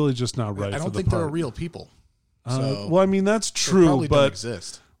 you're really just not right. I for don't the think part. they're real people. So Well, I mean that's they true, probably don't but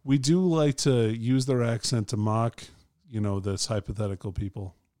exist. we do like to use their accent to mock, this hypothetical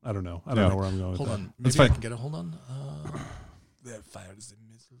people. I don't know. I don't Yeah. know where I'm going with Hold that. on, That's maybe I fine. can get a hold on. There are fires and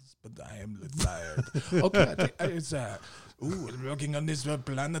missiles, but I am tired. Okay, I think it's I'm looking on this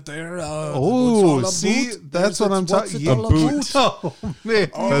planet there. Oh, see, that's what I'm talking about. boot. Oh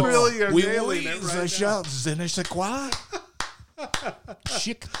man, you really are Oui, nailing oui, it je right now. cherche, je ne sais quoi.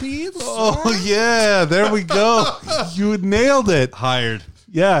 Chickpeas. Oh yeah, there we go. You nailed it. hired.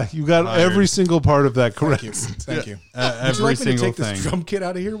 Yeah, you got every single part of that correct. Thank you. Would you Every like me to single take thing. this drum kit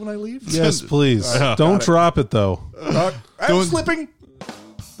out of here when I leave? Yes, please. Got Don't it. drop it, though. I'm slipping.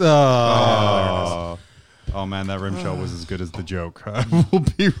 Oh man, that rim shot was as good as the joke. We'll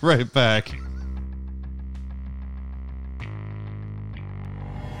be right back.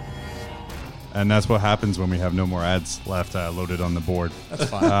 And that's what happens when we have no more ads left loaded on the board. That's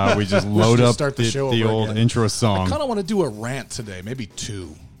fine. We just load just up start the the show over old again. intro I song. kind of want to do a rant today, maybe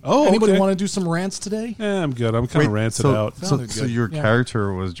 2. Oh, Anybody okay. want to do some rants today? Yeah, I'm good. I'm kind of ranted out. Sounded So good. your Yeah.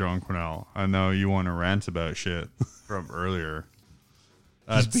 character was John Quinnell. I know you want to rant about shit from earlier.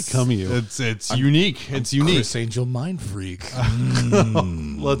 He's become you. It's unique. It's unique. Chris Angel Mind Freak.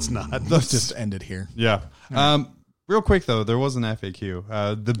 Let's not. Let's just end it here. Yeah. Real quick though, there was an FAQ.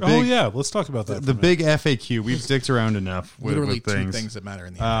 The big, Oh, yeah. Let's talk about that. the big FAQ. We've dicked around enough with, Literally with 2 things. things that matter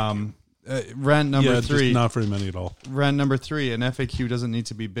in the FAQ. Rant number yeah, 3. just not very many at all. Rant number 3. An FAQ doesn't need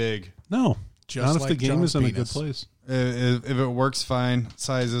to be big. No. Just not if like the game John's is in a good penis. place. If it works fine,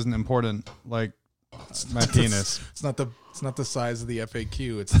 size isn't important. Like my penis. It's not the size of the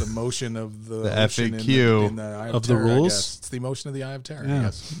FAQ. It's the motion of the ocean FAQ in the Eye of the Terror, I rules? guess. It's the motion of the Eye of Terror. Yeah.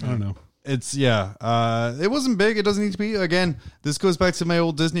 Yes. I don't know. It's it wasn't big. It doesn't need to be. Again, this goes back to my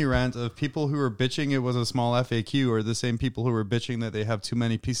old Disney rant of people who were bitching it was a small FAQ are the same people who were bitching that they have too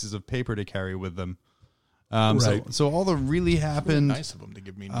many pieces of paper to carry with them. Right. So all that really happened, Nice of them to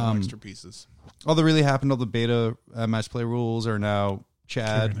give me no extra pieces. all that really happened, all the beta match play rules are now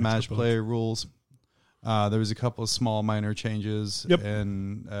Chad Carrying match extra play rules. There was a couple of small minor changes Yep.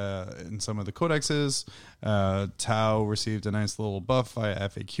 in some of the codexes. Tau received a nice little buff via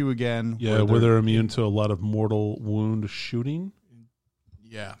FAQ again. Yeah, where they're immune to a lot of mortal wound shooting.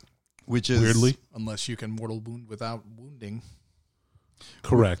 Yeah. which is Weirdly. Unless you can mortal wound without wounding.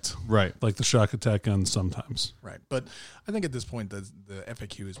 Correct. right. Like the shock attack gun sometimes. Right. But I think at this point, the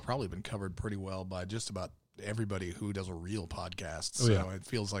FAQ has probably been covered pretty well by just about everybody who does a real podcast. Oh, So yeah. it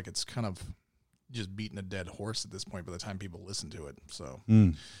feels like it's kind of just beating a dead horse at this point by the time people listen to it. So,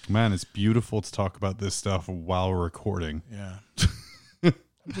 Man, it's beautiful to talk about this stuff while recording. yeah.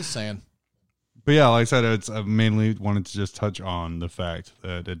 I'm just saying. But yeah, like I said, I mainly wanted to just touch on the fact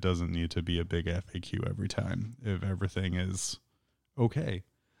that it doesn't need to be a big FAQ every time if everything is okay.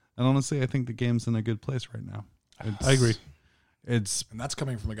 And honestly, I think the game's in a good place right now. I agree. And that's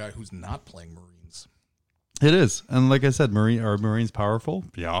coming from a guy who's not playing Marines. It is. And like I said, are Marines powerful?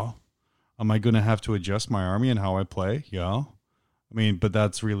 Yeah. Am I going to have to adjust my army and how I play? Yeah. I mean, but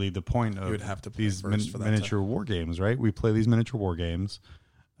that's really the point of You would have to play these first for that miniature war games, right? We play these miniature war games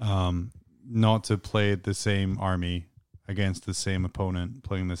not to play the same army against the same opponent,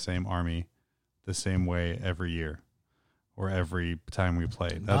 playing the same army the same way every year or every time we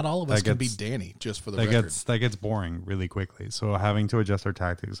play. Not all of us can be Danny, just for the record. That gets boring really quickly. So having to adjust our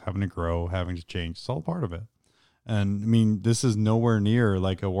tactics, having to grow, having to change, it's all part of it. And I mean, this is nowhere near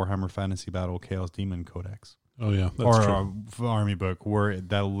like a Warhammer Fantasy Battle Chaos Demon Codex Oh, yeah. That's or true. a army book where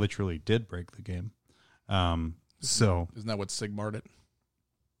that literally did break the game. So Isn't that what Sigmar'd it?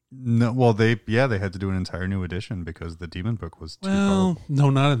 no, well they had to do an entire new edition because the Demon book was too Well, powerful. no,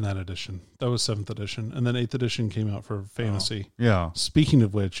 not in that edition. That was 7th edition. And then 8th edition came out for Fantasy. Yeah. Speaking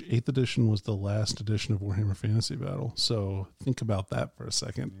of which, 8th edition was the last edition of Warhammer Fantasy Battle. So think about that for a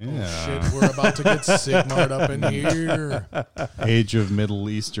second. Yeah. Shit, we're about to get Sigmar'd up in here. Age of Middle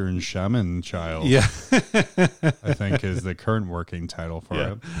Eastern Shaman Child. Yeah. I think is the current working title for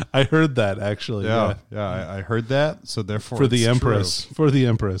Yeah. it. I heard that actually. Yeah. I heard that. So therefore For the it's Empress. true. For the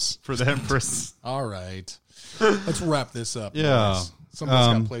Empress. For the Empress. All right. Let's wrap this up. Yeah. boys.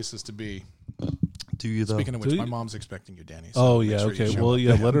 Somebody's got places to be. Do you though? Speaking of which, Do my you? mom's expecting you, Danny. so Oh, make yeah. sure you Okay. show Well, up.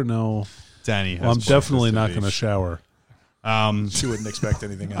 yeah, let her know. Danny has Well, I'm places definitely to not be. going to shower. She wouldn't expect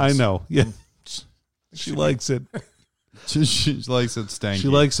anything else. I know. Yeah. She likes it. She likes it stanky. She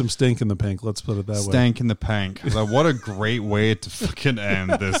likes some stink in the pink. Let's put it that way. Stank in the pank. Like, what a great way to fucking end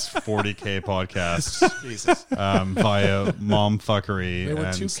this 40K podcast Jesus. via mom fuckery. There were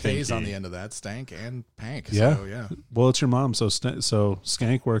and 2 Ks stinky. on the end of that, stank and pank. Yeah. So, yeah. Well, it's your mom, so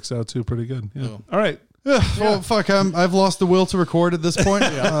skank works out too pretty good. Yeah. Oh. All right. Well, fuck, I've lost the will to record at this point.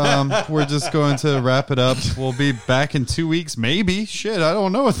 We're just going to wrap it up. We'll be back in 2 weeks, maybe. Shit, I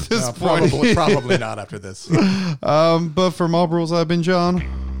don't know at this point. Probably not after this. But for Mob Rules, I've been John.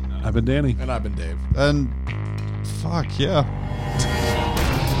 I've been Danny. And I've been Dave. And fuck, yeah.